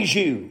please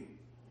you?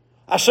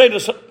 I say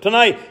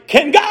tonight,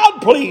 can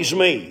God please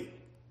me?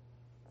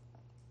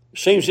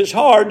 Seems it's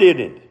hard,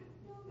 didn't it?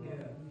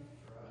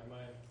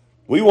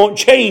 We want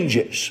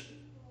changes.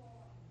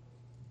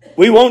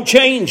 We want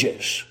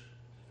changes.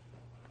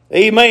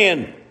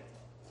 Amen.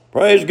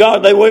 Praise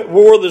God. They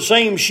wore the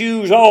same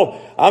shoes.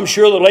 I'm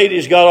sure the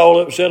ladies got all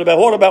upset about,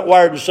 what about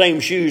wearing the same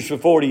shoes for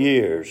 40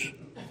 years?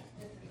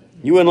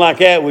 You wouldn't like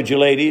that, would you,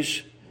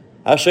 ladies?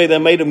 I say they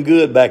made them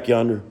good back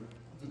yonder.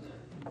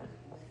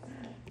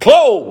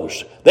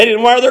 Clothes. They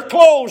didn't wear their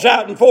clothes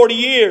out in 40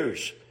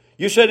 years.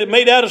 You said it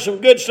made out of some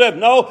good stuff.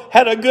 No,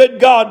 had a good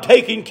God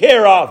taking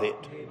care of it.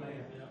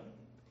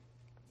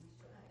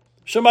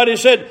 Somebody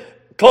said,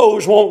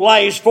 clothes won't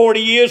last 40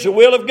 years. It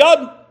will if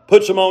God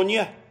puts them on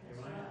you.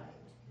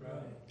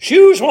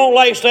 Shoes won't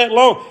last that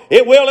long.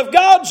 It will if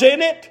God's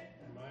in it.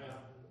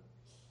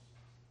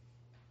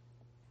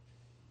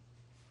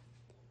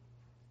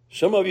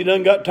 Some of you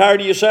done got tired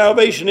of your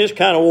salvation. It's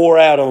kind of wore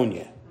out on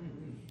you.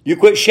 You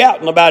quit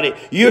shouting about it.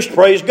 You used to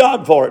praise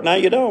God for it. Now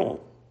you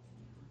don't.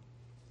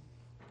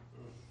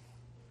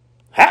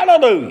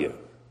 Hallelujah.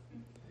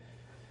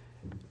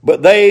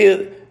 But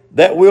they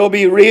that will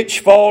be rich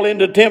fall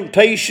into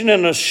temptation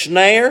and a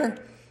snare,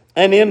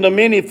 and into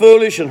many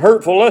foolish and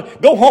hurtful lusts.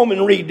 Go home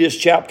and read this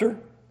chapter.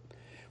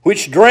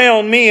 Which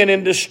drown men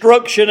in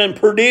destruction and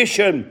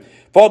perdition.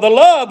 For the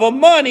love of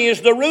money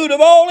is the root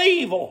of all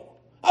evil.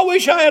 I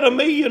wish I had $1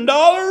 million.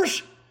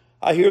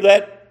 I hear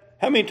that.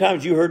 How many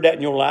times you heard that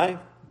in your life?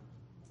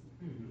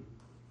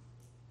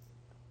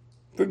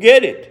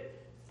 Forget it.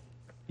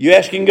 You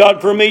asking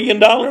God for $1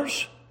 million?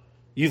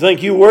 You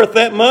think you're worth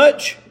that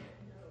much?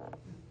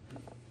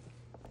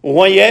 Well,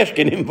 what are you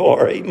asking him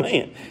for?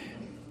 Amen.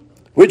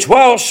 Which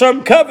while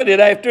some coveted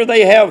after,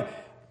 they have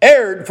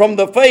erred from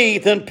the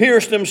faith and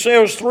pierced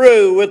themselves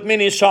through with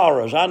many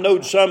sorrows. I know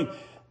some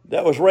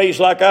that was raised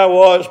like I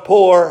was,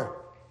 poor,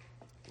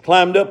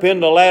 climbed up in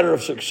the ladder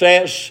of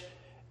success,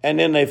 and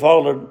then they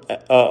fell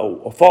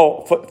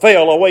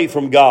away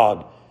from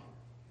God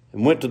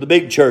and went to the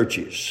big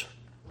churches.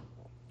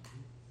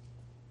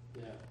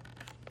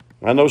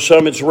 I know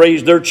some that's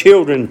raised their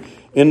children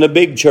in the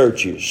big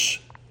churches.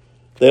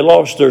 They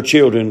lost their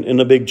children in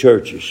the big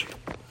churches.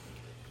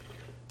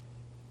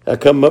 I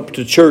come up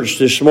to church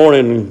this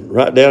morning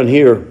right down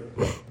here.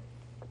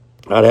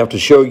 I'd have to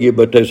show you,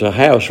 but there's a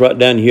house right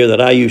down here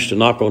that I used to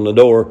knock on the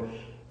door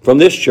from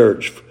this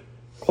church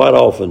quite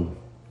often.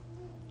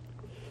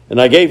 And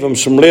I gave them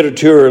some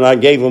literature, and I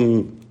gave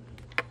them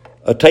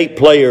a tape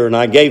player, and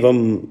I gave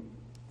them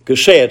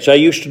cassettes. I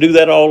used to do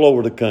that all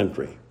over the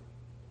country.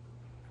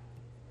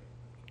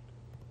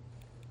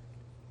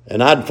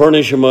 And I'd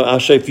furnish them. I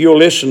say, if you'll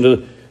listen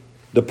to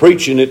the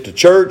preaching at the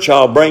church,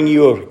 I'll bring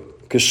you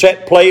a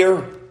cassette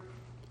player,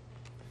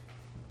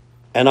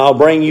 and I'll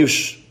bring you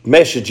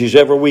messages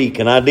every week.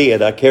 And I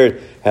did. I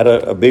had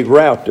a big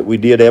route that we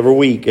did every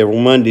week. Every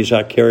Mondays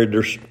I carried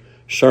their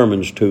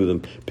sermons to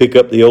them. Pick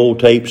up the old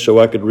tapes so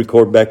I could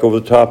record back over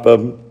the top of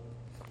them.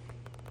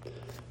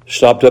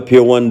 Stopped up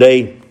here one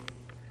day,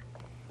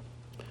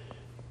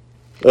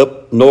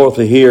 up north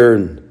of here,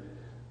 and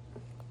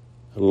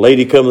a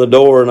lady come to the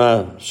door, and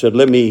I said,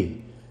 let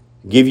me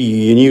give you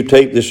your new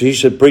tape. He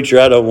said, preacher,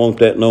 I don't want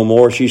that no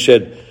more. She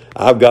said,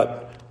 I've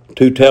got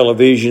 2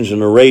 televisions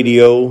and a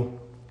radio.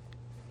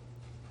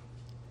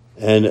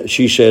 And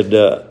she said,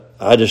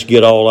 I just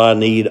get all I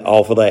need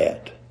off of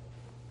that.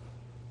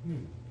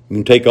 You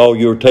can take all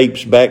your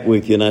tapes back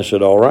with you. And I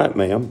said, all right,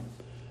 ma'am.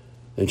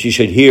 And she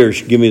said, here,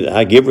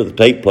 I give her the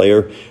tape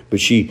player, but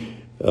she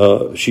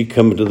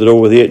come to the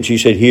door with it, and she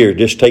said, here,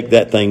 just take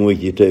that thing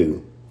with you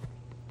too.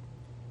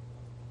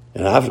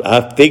 And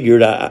I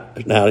figured,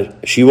 now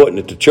she wasn't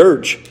at the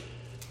church,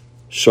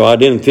 so I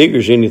didn't figure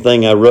there's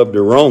anything I rubbed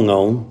her wrong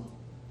on.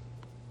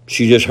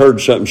 She just heard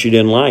something she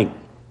didn't like.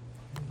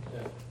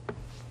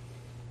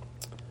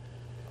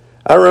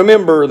 I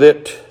remember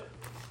that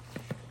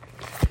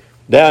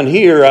down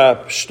here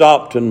I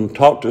stopped and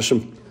talked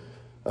to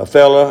a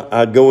fella.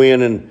 I'd go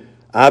in, and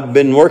I've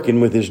been working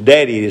with his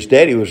daddy. His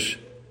daddy was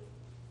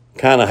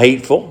kind of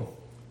hateful.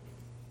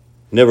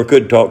 Never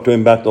could talk to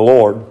him about the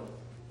Lord.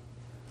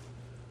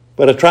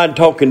 But I tried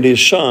talking to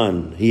his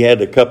son. He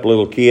had a couple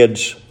little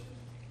kids.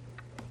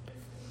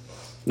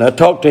 And I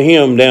talked to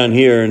him down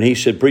here, and he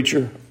said,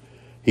 preacher,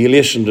 he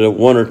listened to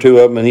 1 or 2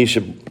 of them, and he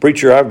said,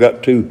 preacher, I've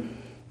got too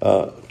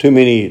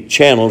many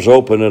channels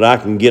open that I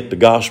can get the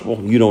gospel.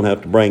 You don't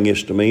have to bring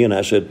this to me. And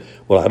I said,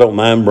 well, I don't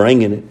mind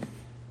bringing it.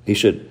 He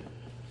said,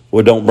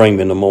 well, don't bring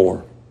me no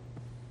more.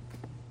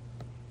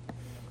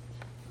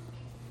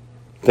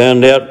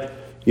 Found out,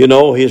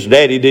 his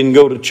daddy didn't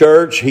go to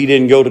church. He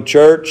didn't go to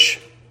church.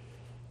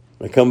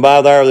 I come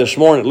by there this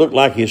morning. It looked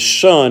like his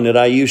son that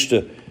I used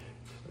to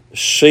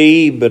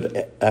see,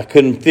 but I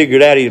couldn't figure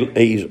it out.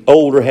 He's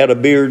older, had a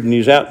beard, and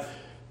he's out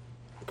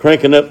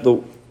cranking up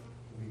the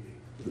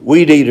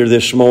weed eater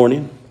this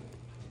morning.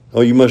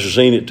 Oh, you must have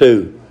seen it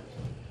too.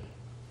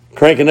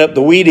 Cranking up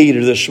the weed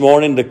eater this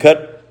morning to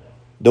cut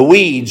the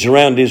weeds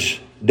around his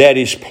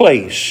daddy's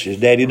place. His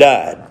daddy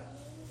died.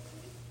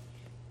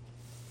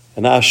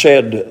 And I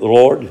said,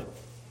 Lord,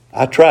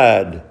 I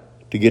tried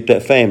to get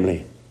that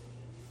family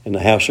in the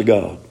house of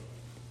God.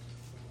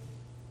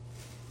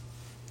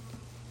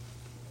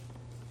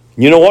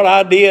 You know what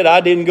I did?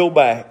 I didn't go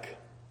back.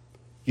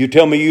 You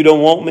tell me you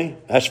don't want me?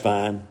 That's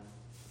fine.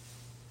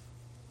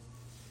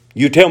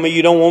 You tell me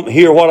you don't want to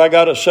hear what I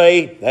got to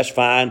say? That's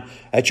fine.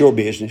 That's your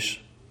business.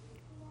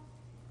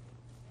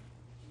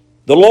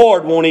 The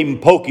Lord won't even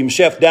poke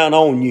himself down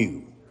on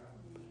you.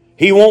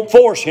 He won't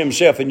force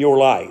himself in your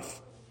life.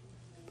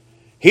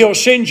 He'll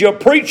send you a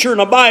preacher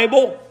and a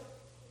Bible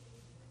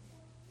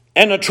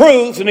and the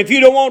truth. And if you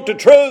don't want the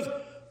truth,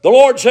 the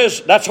Lord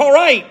says, that's all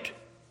right.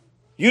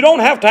 You don't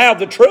have to have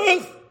the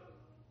truth.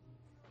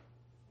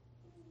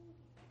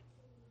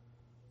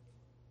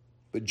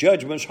 But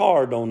judgment's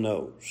hard on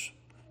those.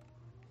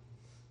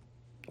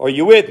 Are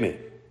you with me?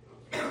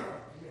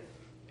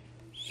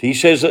 He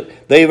says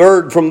that they've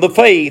erred from the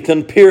faith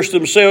and pierced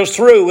themselves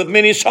through with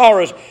many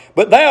sorrows.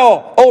 But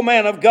thou, O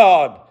man of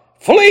God,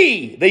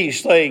 flee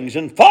these things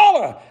and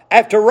follow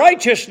after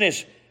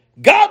righteousness,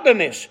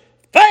 godliness,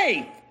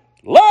 faith,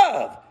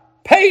 love,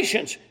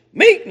 patience,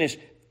 meekness.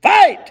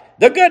 Fight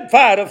the good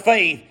fight of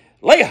faith.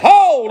 lay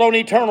hold on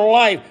eternal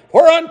life,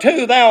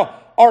 whereunto thou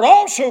art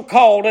also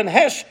called, and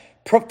hast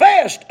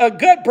professed a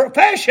good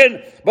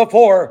profession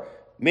before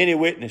many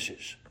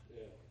witnesses.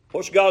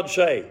 What's God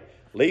say?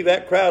 Leave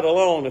that crowd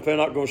alone if they're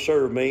not going to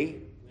serve me.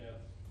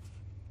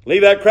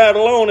 Leave that crowd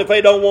alone if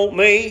they don't want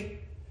me.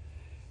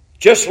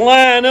 Just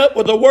line up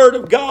with the Word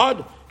of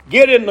God.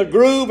 Get in the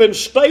groove and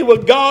stay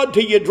with God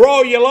till you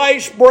draw your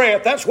last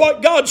breath. That's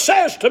what God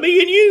says to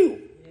me and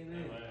you.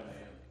 Amen.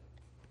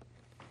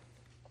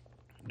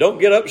 Don't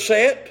get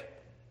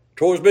upset.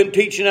 Troy's been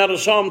teaching out of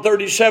Psalm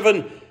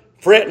 37.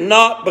 Fret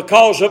not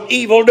because of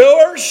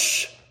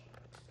evildoers.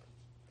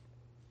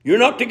 You're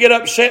not to get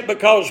upset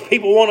because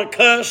people want to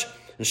cuss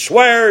and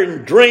swear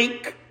and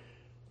drink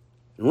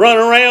and run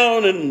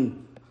around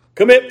and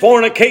commit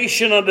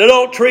fornication and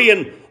adultery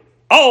and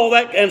all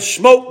that and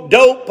smoke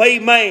dope,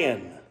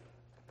 amen,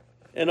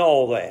 and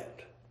all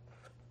that.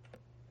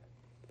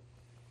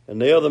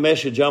 And the other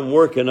message I'm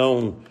working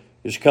on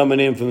is coming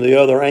in from the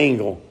other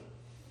angle.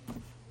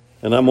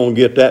 And I'm going to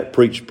get that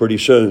preached pretty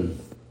soon.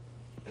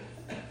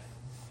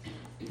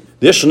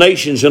 This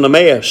nation's in a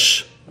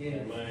mess.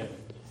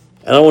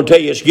 And I want to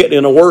tell you, it's getting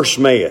in a worse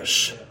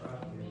mess.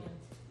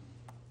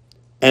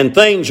 And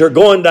things are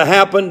going to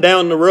happen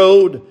down the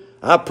road.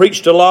 I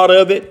preached a lot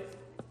of it.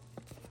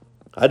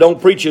 I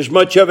don't preach as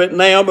much of it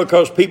now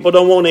because people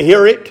don't want to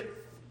hear it.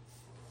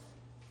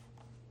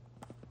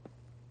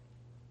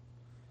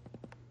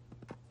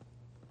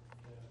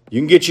 You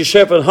can get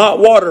yourself in hot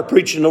water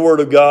preaching the Word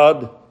of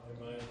God.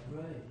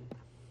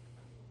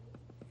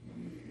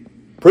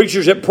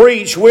 Preachers that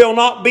preach will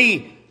not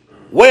be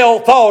well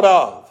thought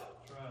of.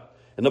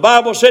 And the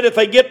Bible said if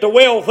they get to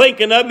well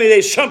thinking of me,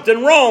 there's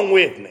something wrong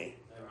with me.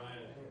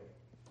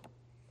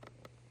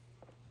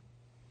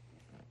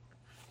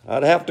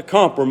 I'd have to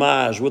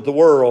compromise with the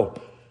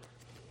world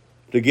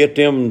to get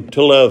them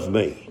to love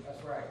me.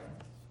 That's right.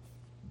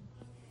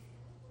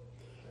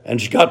 And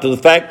it's got to the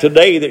fact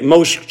today that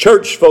most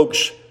church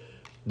folks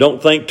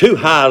don't think too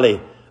highly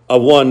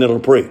of one that'll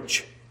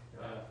preach.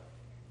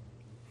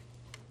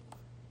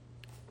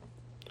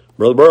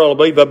 Brother Burrell, I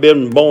believe I've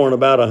been born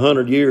about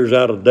 100 years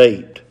out of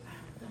date.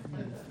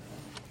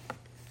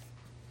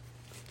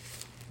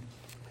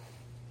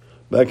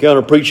 Back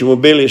on preaching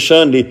with Billy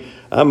Sunday,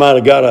 I might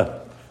have got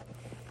a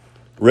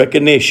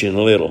recognition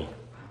a little.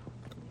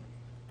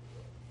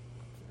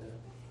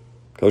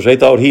 Because they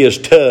thought he is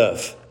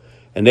tough,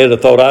 and they'd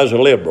have thought I was a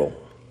liberal.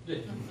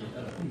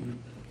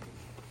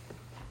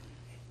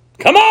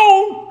 Come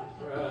on!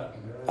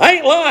 I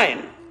ain't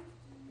lying.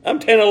 I'm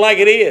telling it like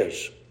it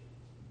is.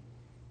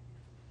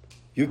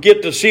 You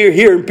get to see or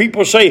hear, and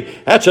people say,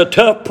 that's a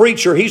tough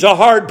preacher. He's a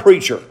hard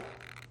preacher.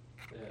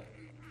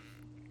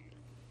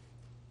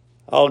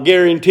 I'll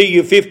guarantee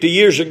you 50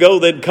 years ago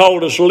they'd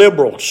called us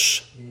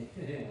liberals.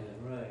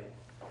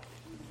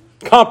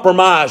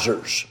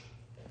 Compromisers.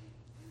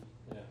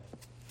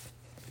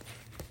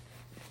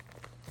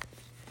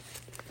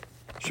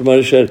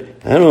 Somebody said,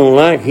 I don't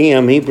like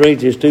him. He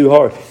preaches too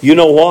hard. You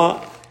know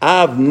what?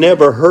 I've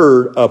never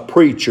heard a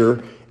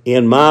preacher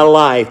in my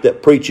life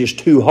that preaches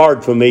too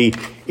hard for me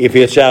if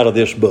it's out of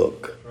this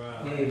book.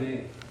 Right.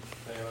 Amen.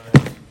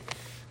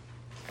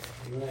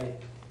 Right.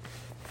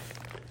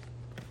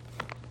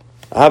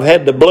 I've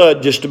had the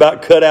blood just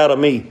about cut out of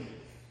me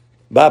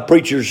by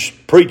preachers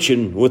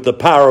preaching with the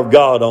power of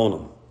God on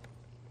them.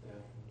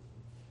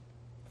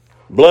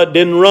 Blood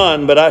didn't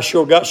run, but I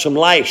sure got some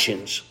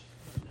lashings.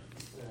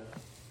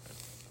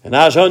 And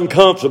I was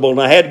uncomfortable,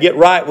 and I had to get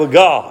right with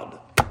God.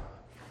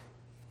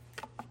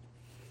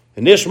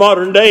 In this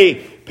modern day,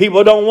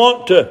 people don't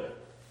want to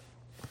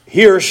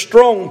hear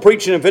strong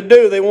preaching. If they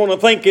do, they want to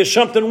think there's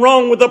something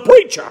wrong with the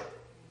preacher.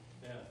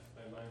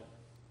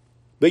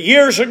 But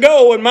years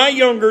ago, in my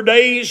younger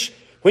days,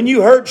 when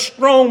you heard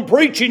strong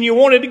preaching, you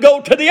wanted to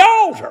go to the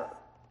altar.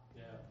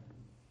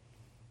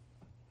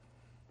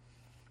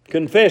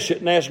 Confess it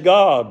and ask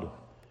God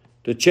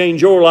to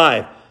change your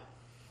life.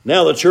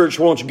 Now the church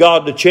wants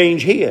God to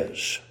change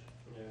his.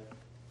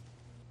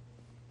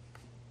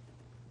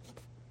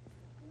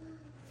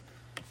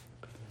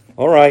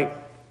 All right.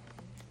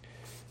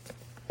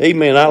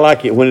 Amen. I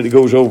like it when it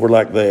goes over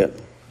like that.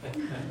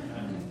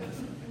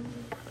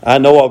 I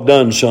know I've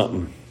done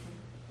something.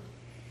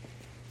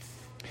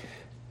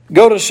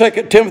 Go to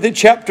 2 Timothy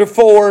chapter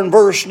 4 and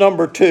verse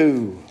number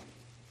 2.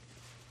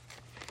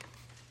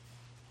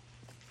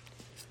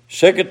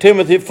 2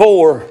 Timothy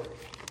 4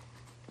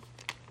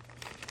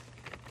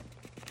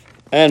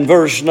 and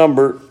verse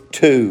number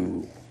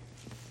 2.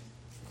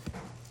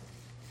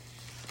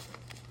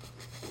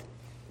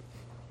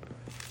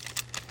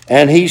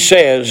 And he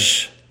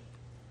says,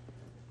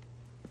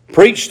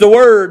 preach the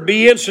word,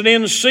 be instant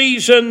in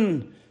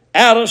season,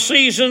 out of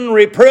season,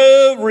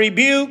 reprove,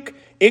 rebuke,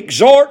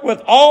 exhort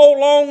with all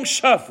long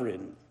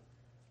suffering.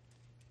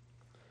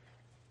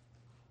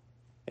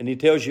 And he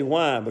tells you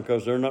why,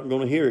 because they're not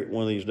going to hear it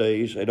one of these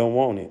days. They don't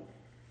want it.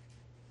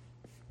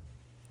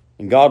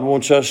 And God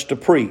wants us to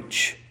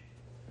preach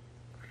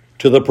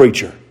to the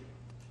preacher.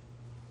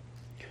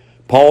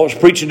 Paul's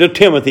preaching to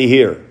Timothy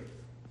here.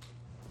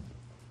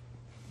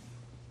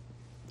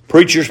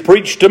 Preachers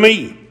preach to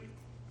me.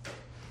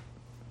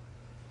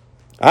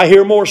 I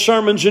hear more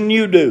sermons than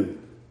you do.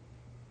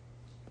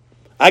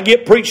 I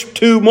get preached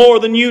to more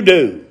than you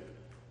do.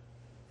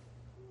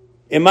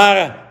 In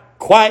my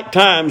quiet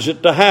times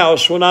at the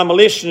house when I'm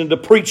listening to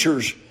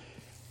preachers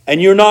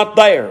and you're not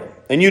there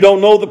and you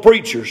don't know the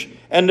preachers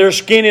and their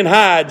skin and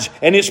hides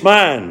and it's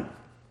mine.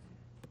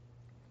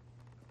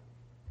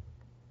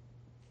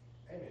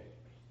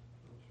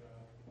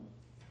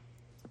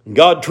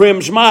 God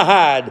trims my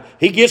hide.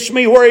 He gets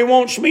me where He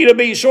wants me to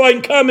be so I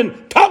can come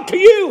and talk to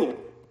you.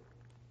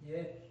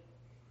 Yes.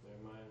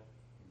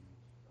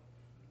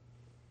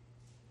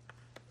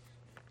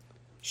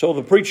 So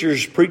the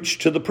preachers preach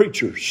to the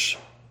preachers.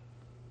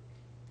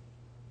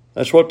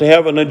 That's what they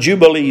have in the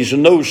jubilees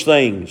and those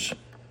things.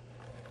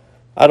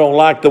 I don't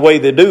like the way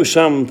they do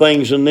some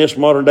things in this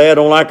modern day. I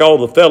don't like all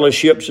the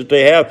fellowships that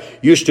they have.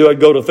 Used to, I'd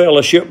go to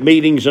fellowship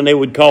meetings and they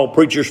would call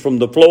preachers from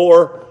the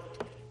floor.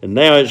 And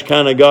now it's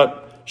kind of got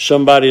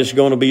somebody that's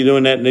going to be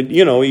doing that. And,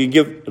 you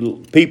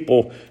give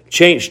people a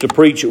chance to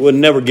preach. It would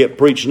never get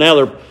preached. Now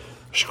they're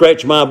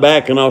scratch my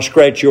back and I'll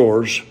scratch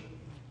yours.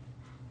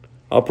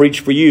 I'll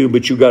preach for you,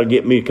 but you got to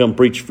get me to come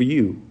preach for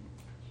you.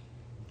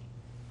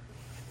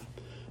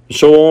 And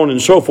so on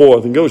and so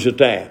forth, and goes at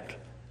that.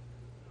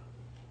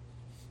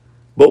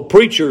 But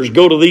preachers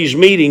go to these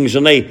meetings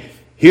and they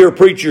hear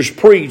preachers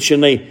preach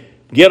and they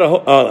get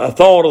a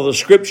thought of the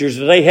scriptures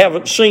that they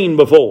haven't seen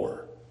before.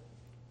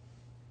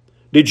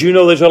 Did you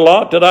know there's a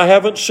lot that I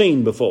haven't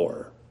seen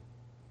before?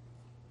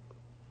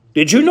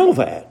 Did you know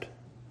that?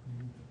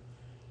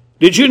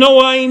 Did you know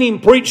I ain't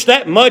even preached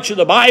that much of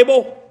the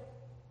Bible?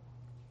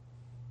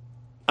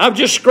 I've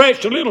just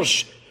scratched a little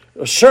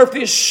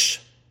surface.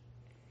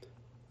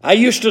 I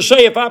used to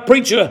say if I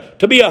preach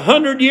to be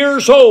 100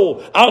 years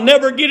old, I'll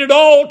never get it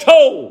all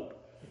told.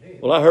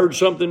 Well, I heard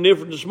something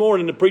different this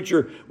morning. The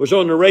preacher was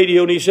on the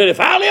radio and he said, if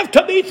I live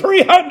to be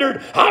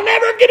 300, I'll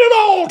never get it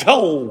all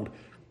told.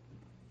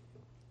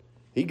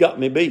 He got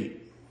me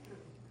beat.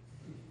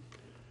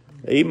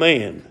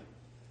 Amen.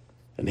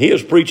 And he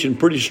was preaching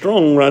pretty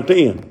strong right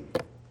then.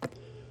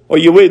 Are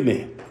you with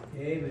me?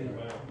 Amen.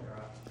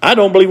 I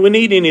don't believe we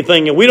need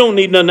anything. We don't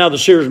need nothing out of the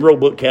Sears and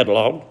Roebuck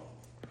catalog.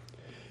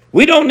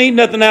 We don't need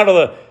nothing out of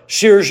the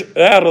Sears,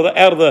 out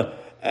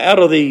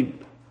of the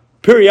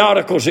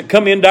periodicals that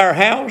come into our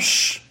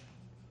house.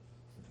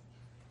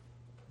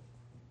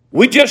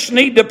 We just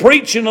need the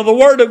preaching of the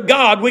Word of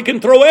God. We can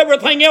throw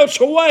everything else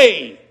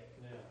away.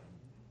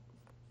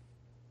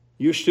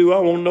 Used to, I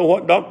want to know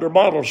what Dr.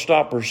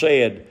 Bottlestopper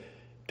said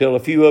till a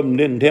few of them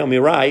didn't tell me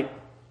right.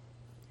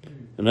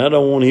 And I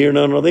don't want to hear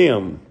none of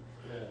them.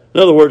 In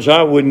other words,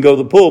 I wouldn't go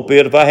to the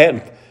pulpit if I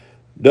hadn't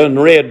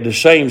read the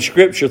same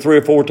scripture 3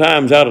 or 4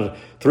 times out of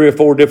 3 or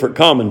 4 different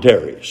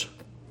commentaries.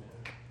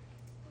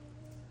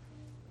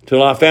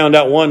 Till I found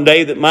out one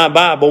day that my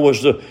Bible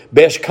was the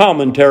best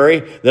commentary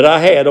that I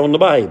had on the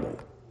Bible.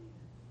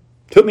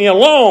 Took me a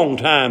long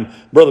time,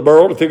 Brother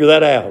Burrell, to figure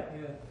that out.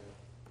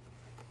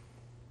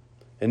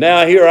 And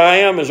now here I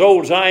am, as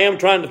old as I am,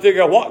 trying to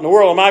figure out what in the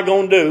world am I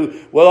going to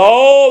do with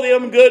all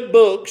them good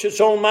books that's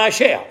on my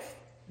shelf.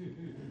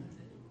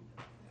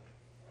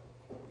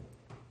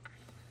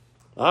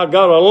 I've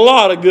got a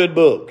lot of good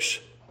books.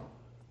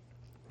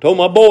 Told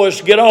my boys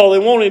to get all they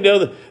wanted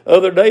the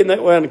other day. And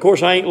of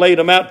course, I ain't laid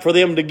them out for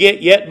them to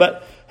get yet.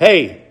 But,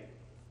 hey,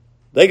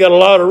 they got a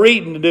lot of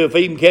reading to do if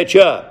they can catch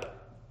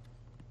up.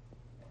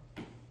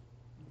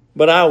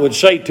 But I would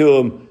say to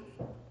them,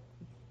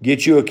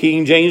 get you a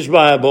King James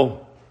Bible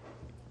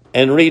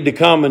and read the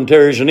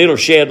commentaries, and it'll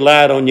shed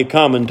light on your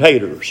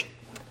commentators.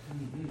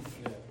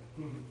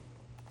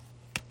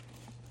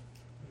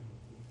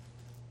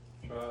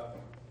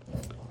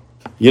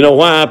 You know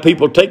why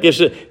people take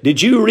this?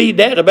 Did you read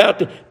that about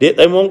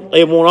they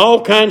want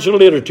all kinds of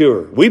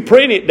literature. We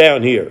print it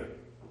down here.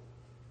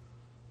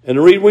 And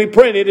the reason we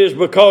print it is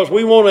because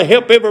we want to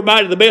help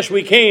everybody the best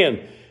we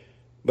can.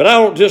 But I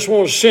don't just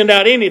want to send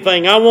out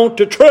anything. I want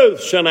the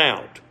truth sent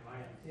out.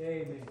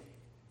 Amen.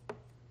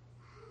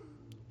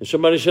 And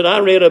somebody said, I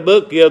read a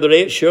book the other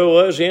day. It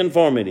sure was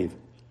informative.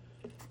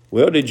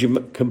 Well, did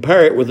you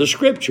compare it with the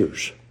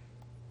scriptures?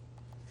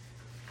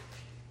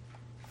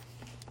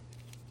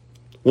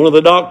 One of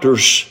the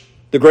doctors,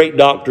 the great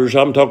doctors,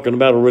 I'm talking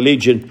about a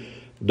religion,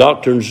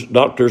 doctors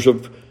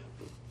of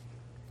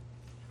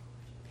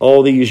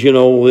all these,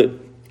 that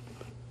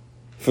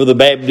for the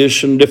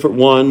Baptists and different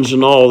ones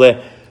and all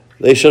that,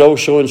 they said, oh,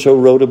 so-and-so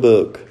wrote a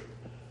book.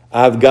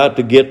 I've got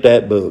to get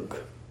that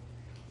book.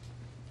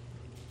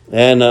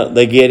 And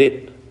they get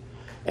it.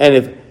 And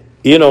if,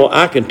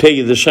 I can tell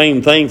you the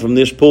same thing from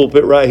this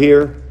pulpit right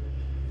here,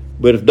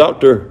 but if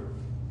Dr.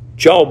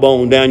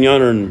 Jawbone down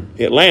yonder in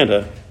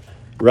Atlanta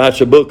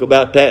writes a book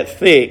about that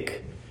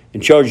thick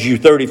and charges you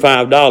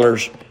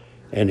 $35,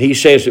 and he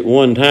says it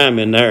one time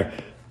in there,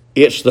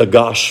 it's the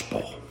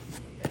gospel.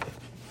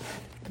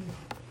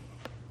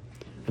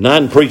 And I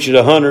can preach it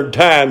 100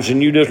 times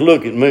and you just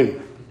look at me.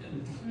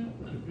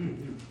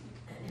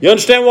 You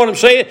understand what I'm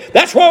saying?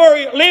 That's why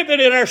we're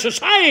living in our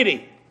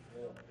society.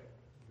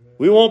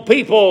 We want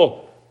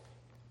people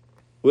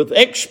with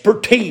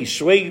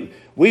expertise. We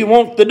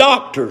want the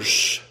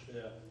doctors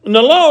and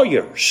the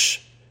lawyers.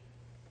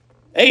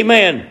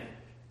 Amen.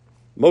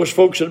 Most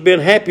folks have been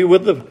happy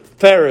with the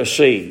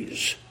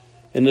Pharisees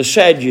and the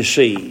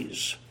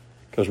Sadducees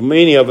because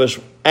many of us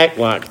act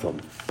like them.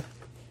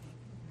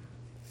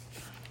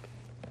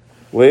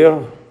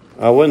 Well,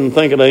 I wasn't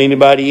thinking of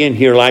anybody in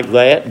here like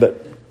that,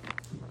 but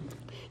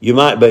you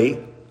might be.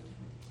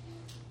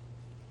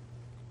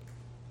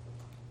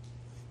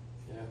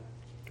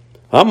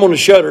 I'm going to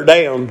shut her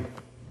down.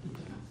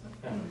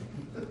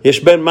 It's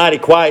been mighty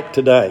quiet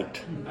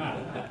tonight.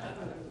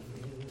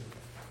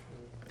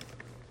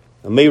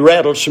 I may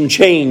rattle some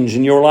chains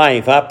in your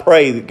life. I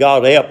pray that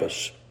God help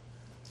us.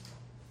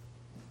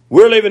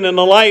 We're living in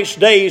the last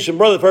days, and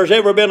brother, if there's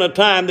ever been a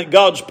time that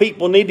God's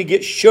people need to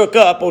get shook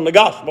up on the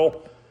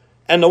gospel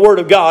and the Word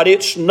of God,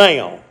 it's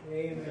now.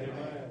 Amen.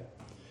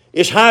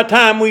 It's high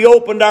time we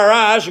opened our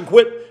eyes and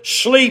quit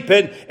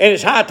sleeping, and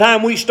it's high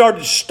time we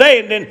started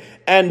standing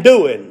and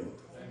doing.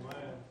 Amen.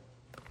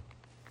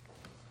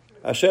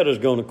 I said I was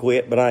going to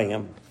quit, but I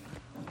am.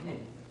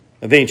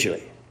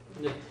 Eventually.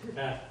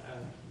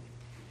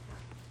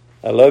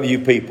 I love you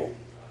people.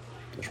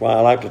 That's why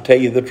I like to tell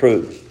you the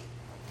truth.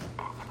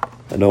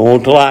 I don't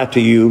want to lie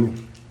to you.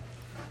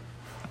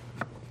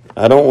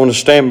 I don't want to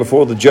stand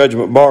before the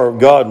judgment bar of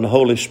God and the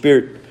Holy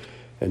Spirit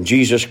and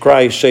Jesus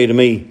Christ say to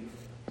me,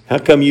 how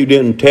come you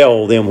didn't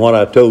tell them what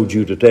I told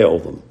you to tell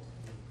them?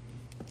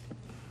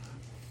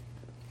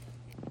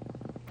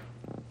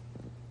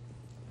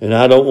 And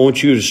I don't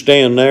want you to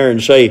stand there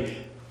and say,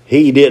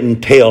 he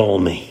didn't tell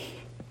me.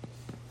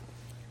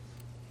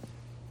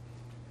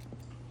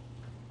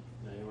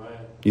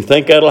 You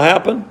think that'll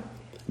happen?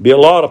 Be a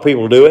lot of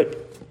people do it.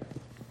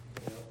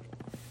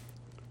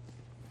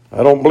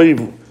 I don't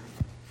believe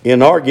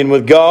in arguing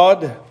with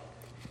God.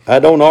 I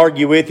don't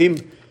argue with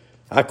Him.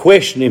 I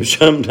question Him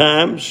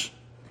sometimes.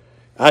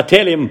 I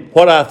tell Him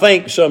what I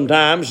think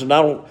sometimes, and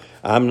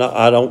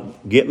I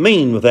don't get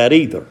mean with that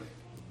either.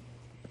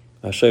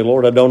 I say,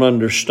 Lord, I don't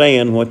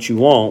understand what you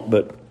want,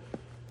 but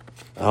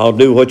I'll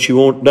do what you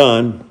want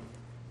done.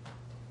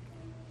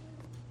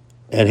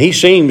 And He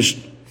seems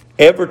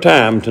every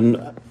time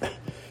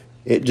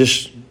it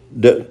just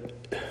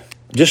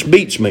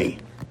beats me.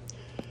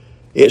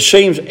 It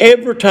seems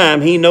every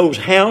time He knows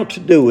how to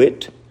do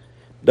it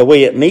the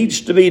way it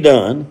needs to be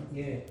done,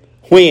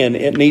 when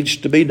it needs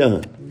to be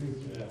done.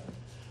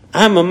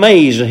 I'm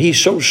amazed that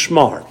He's so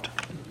smart.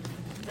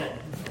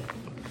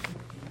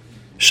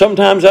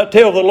 Sometimes I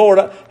tell the Lord,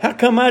 how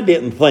come I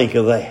didn't think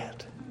of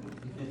that?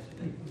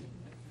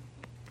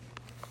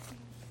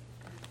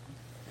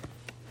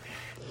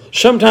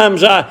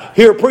 Sometimes I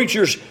hear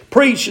preachers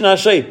preach and I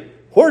say,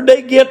 where'd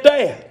they get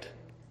that?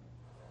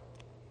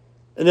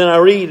 And then I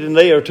read a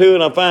day or two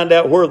and I find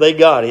out where they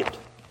got it.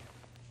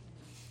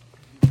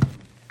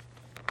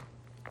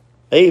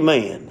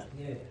 Amen.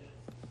 Yes.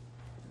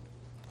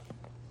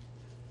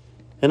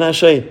 And I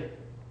say,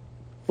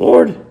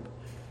 Lord,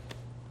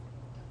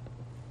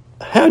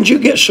 how'd you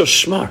get so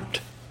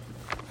smart?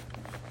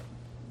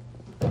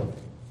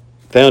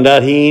 Found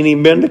out He ain't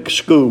even been to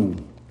school.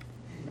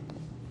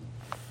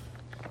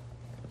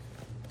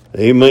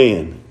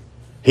 Amen.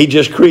 He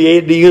just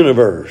created the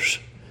universe.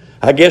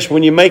 I guess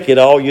when you make it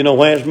all, you know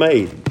why it's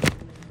made.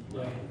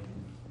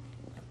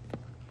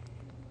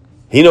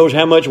 He knows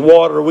how much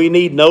water we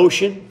need in the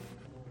ocean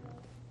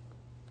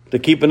to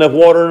keep enough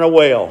water in a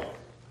well.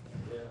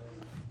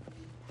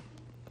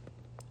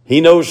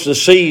 He knows the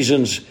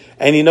seasons,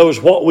 and He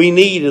knows what we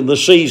need in the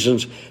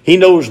seasons. He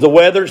knows the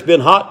weather. It's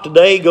been hot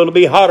today, going to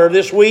be hotter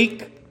this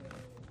week.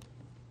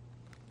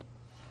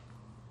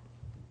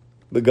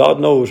 But God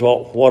knows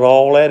what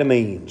all that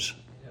means.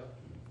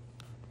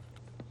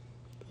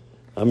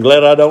 I'm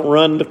glad I don't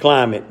run the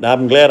climate.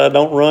 I'm glad I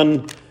don't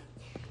run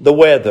the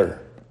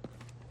weather.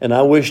 And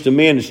I wish the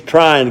men is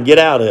trying to get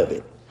out of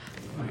it.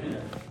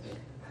 Amen.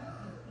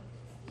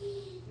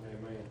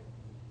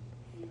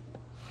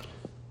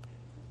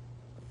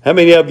 How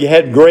many of you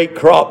had great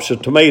crops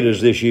of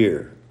tomatoes this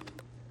year?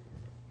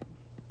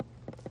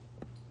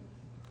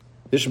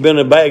 This has been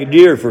a bad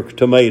year for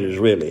tomatoes,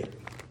 really.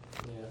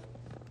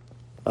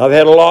 I've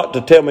had a lot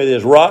to tell me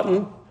this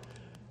rotten,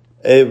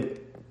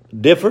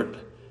 different.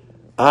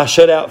 I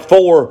set out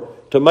 4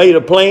 tomato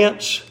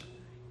plants,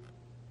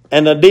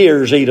 and the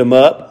deers eat them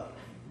up.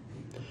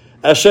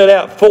 I set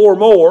out 4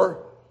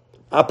 more.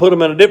 I put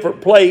them in a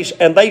different place,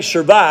 and they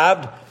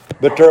survived,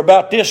 but they're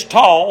about this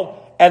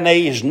tall, and there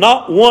is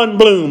not one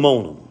bloom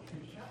on them.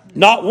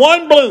 Not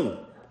one bloom.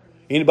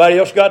 Anybody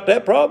else got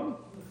that problem?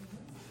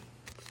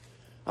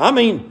 I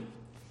mean,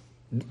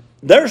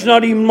 there's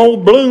not even no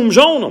blooms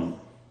on them.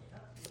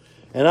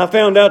 And I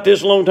found out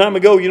this a long time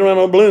ago, you don't have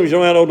no blooms, you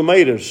don't have no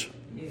tomatoes.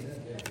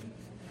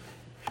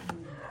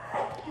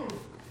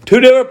 2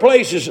 different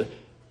places.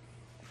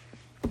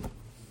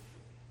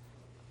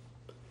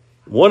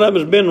 One of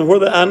them has been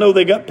where I know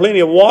they got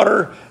plenty of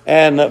water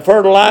and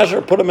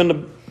fertilizer. Put them in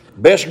the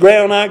best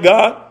ground I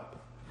got.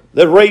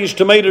 They've raised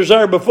tomatoes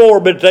there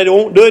before, but they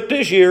won't do it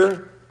this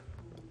year.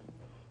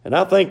 And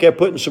I think they're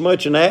putting so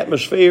much in the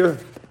atmosphere.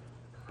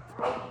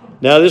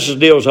 Now, this is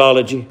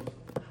Dillsology.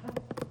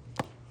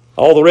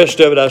 All the rest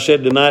of it I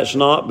said tonight's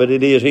not, but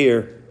it is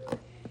here.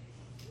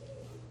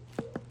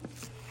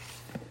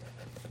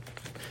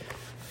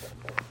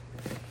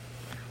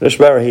 Let's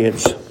bow our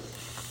heads.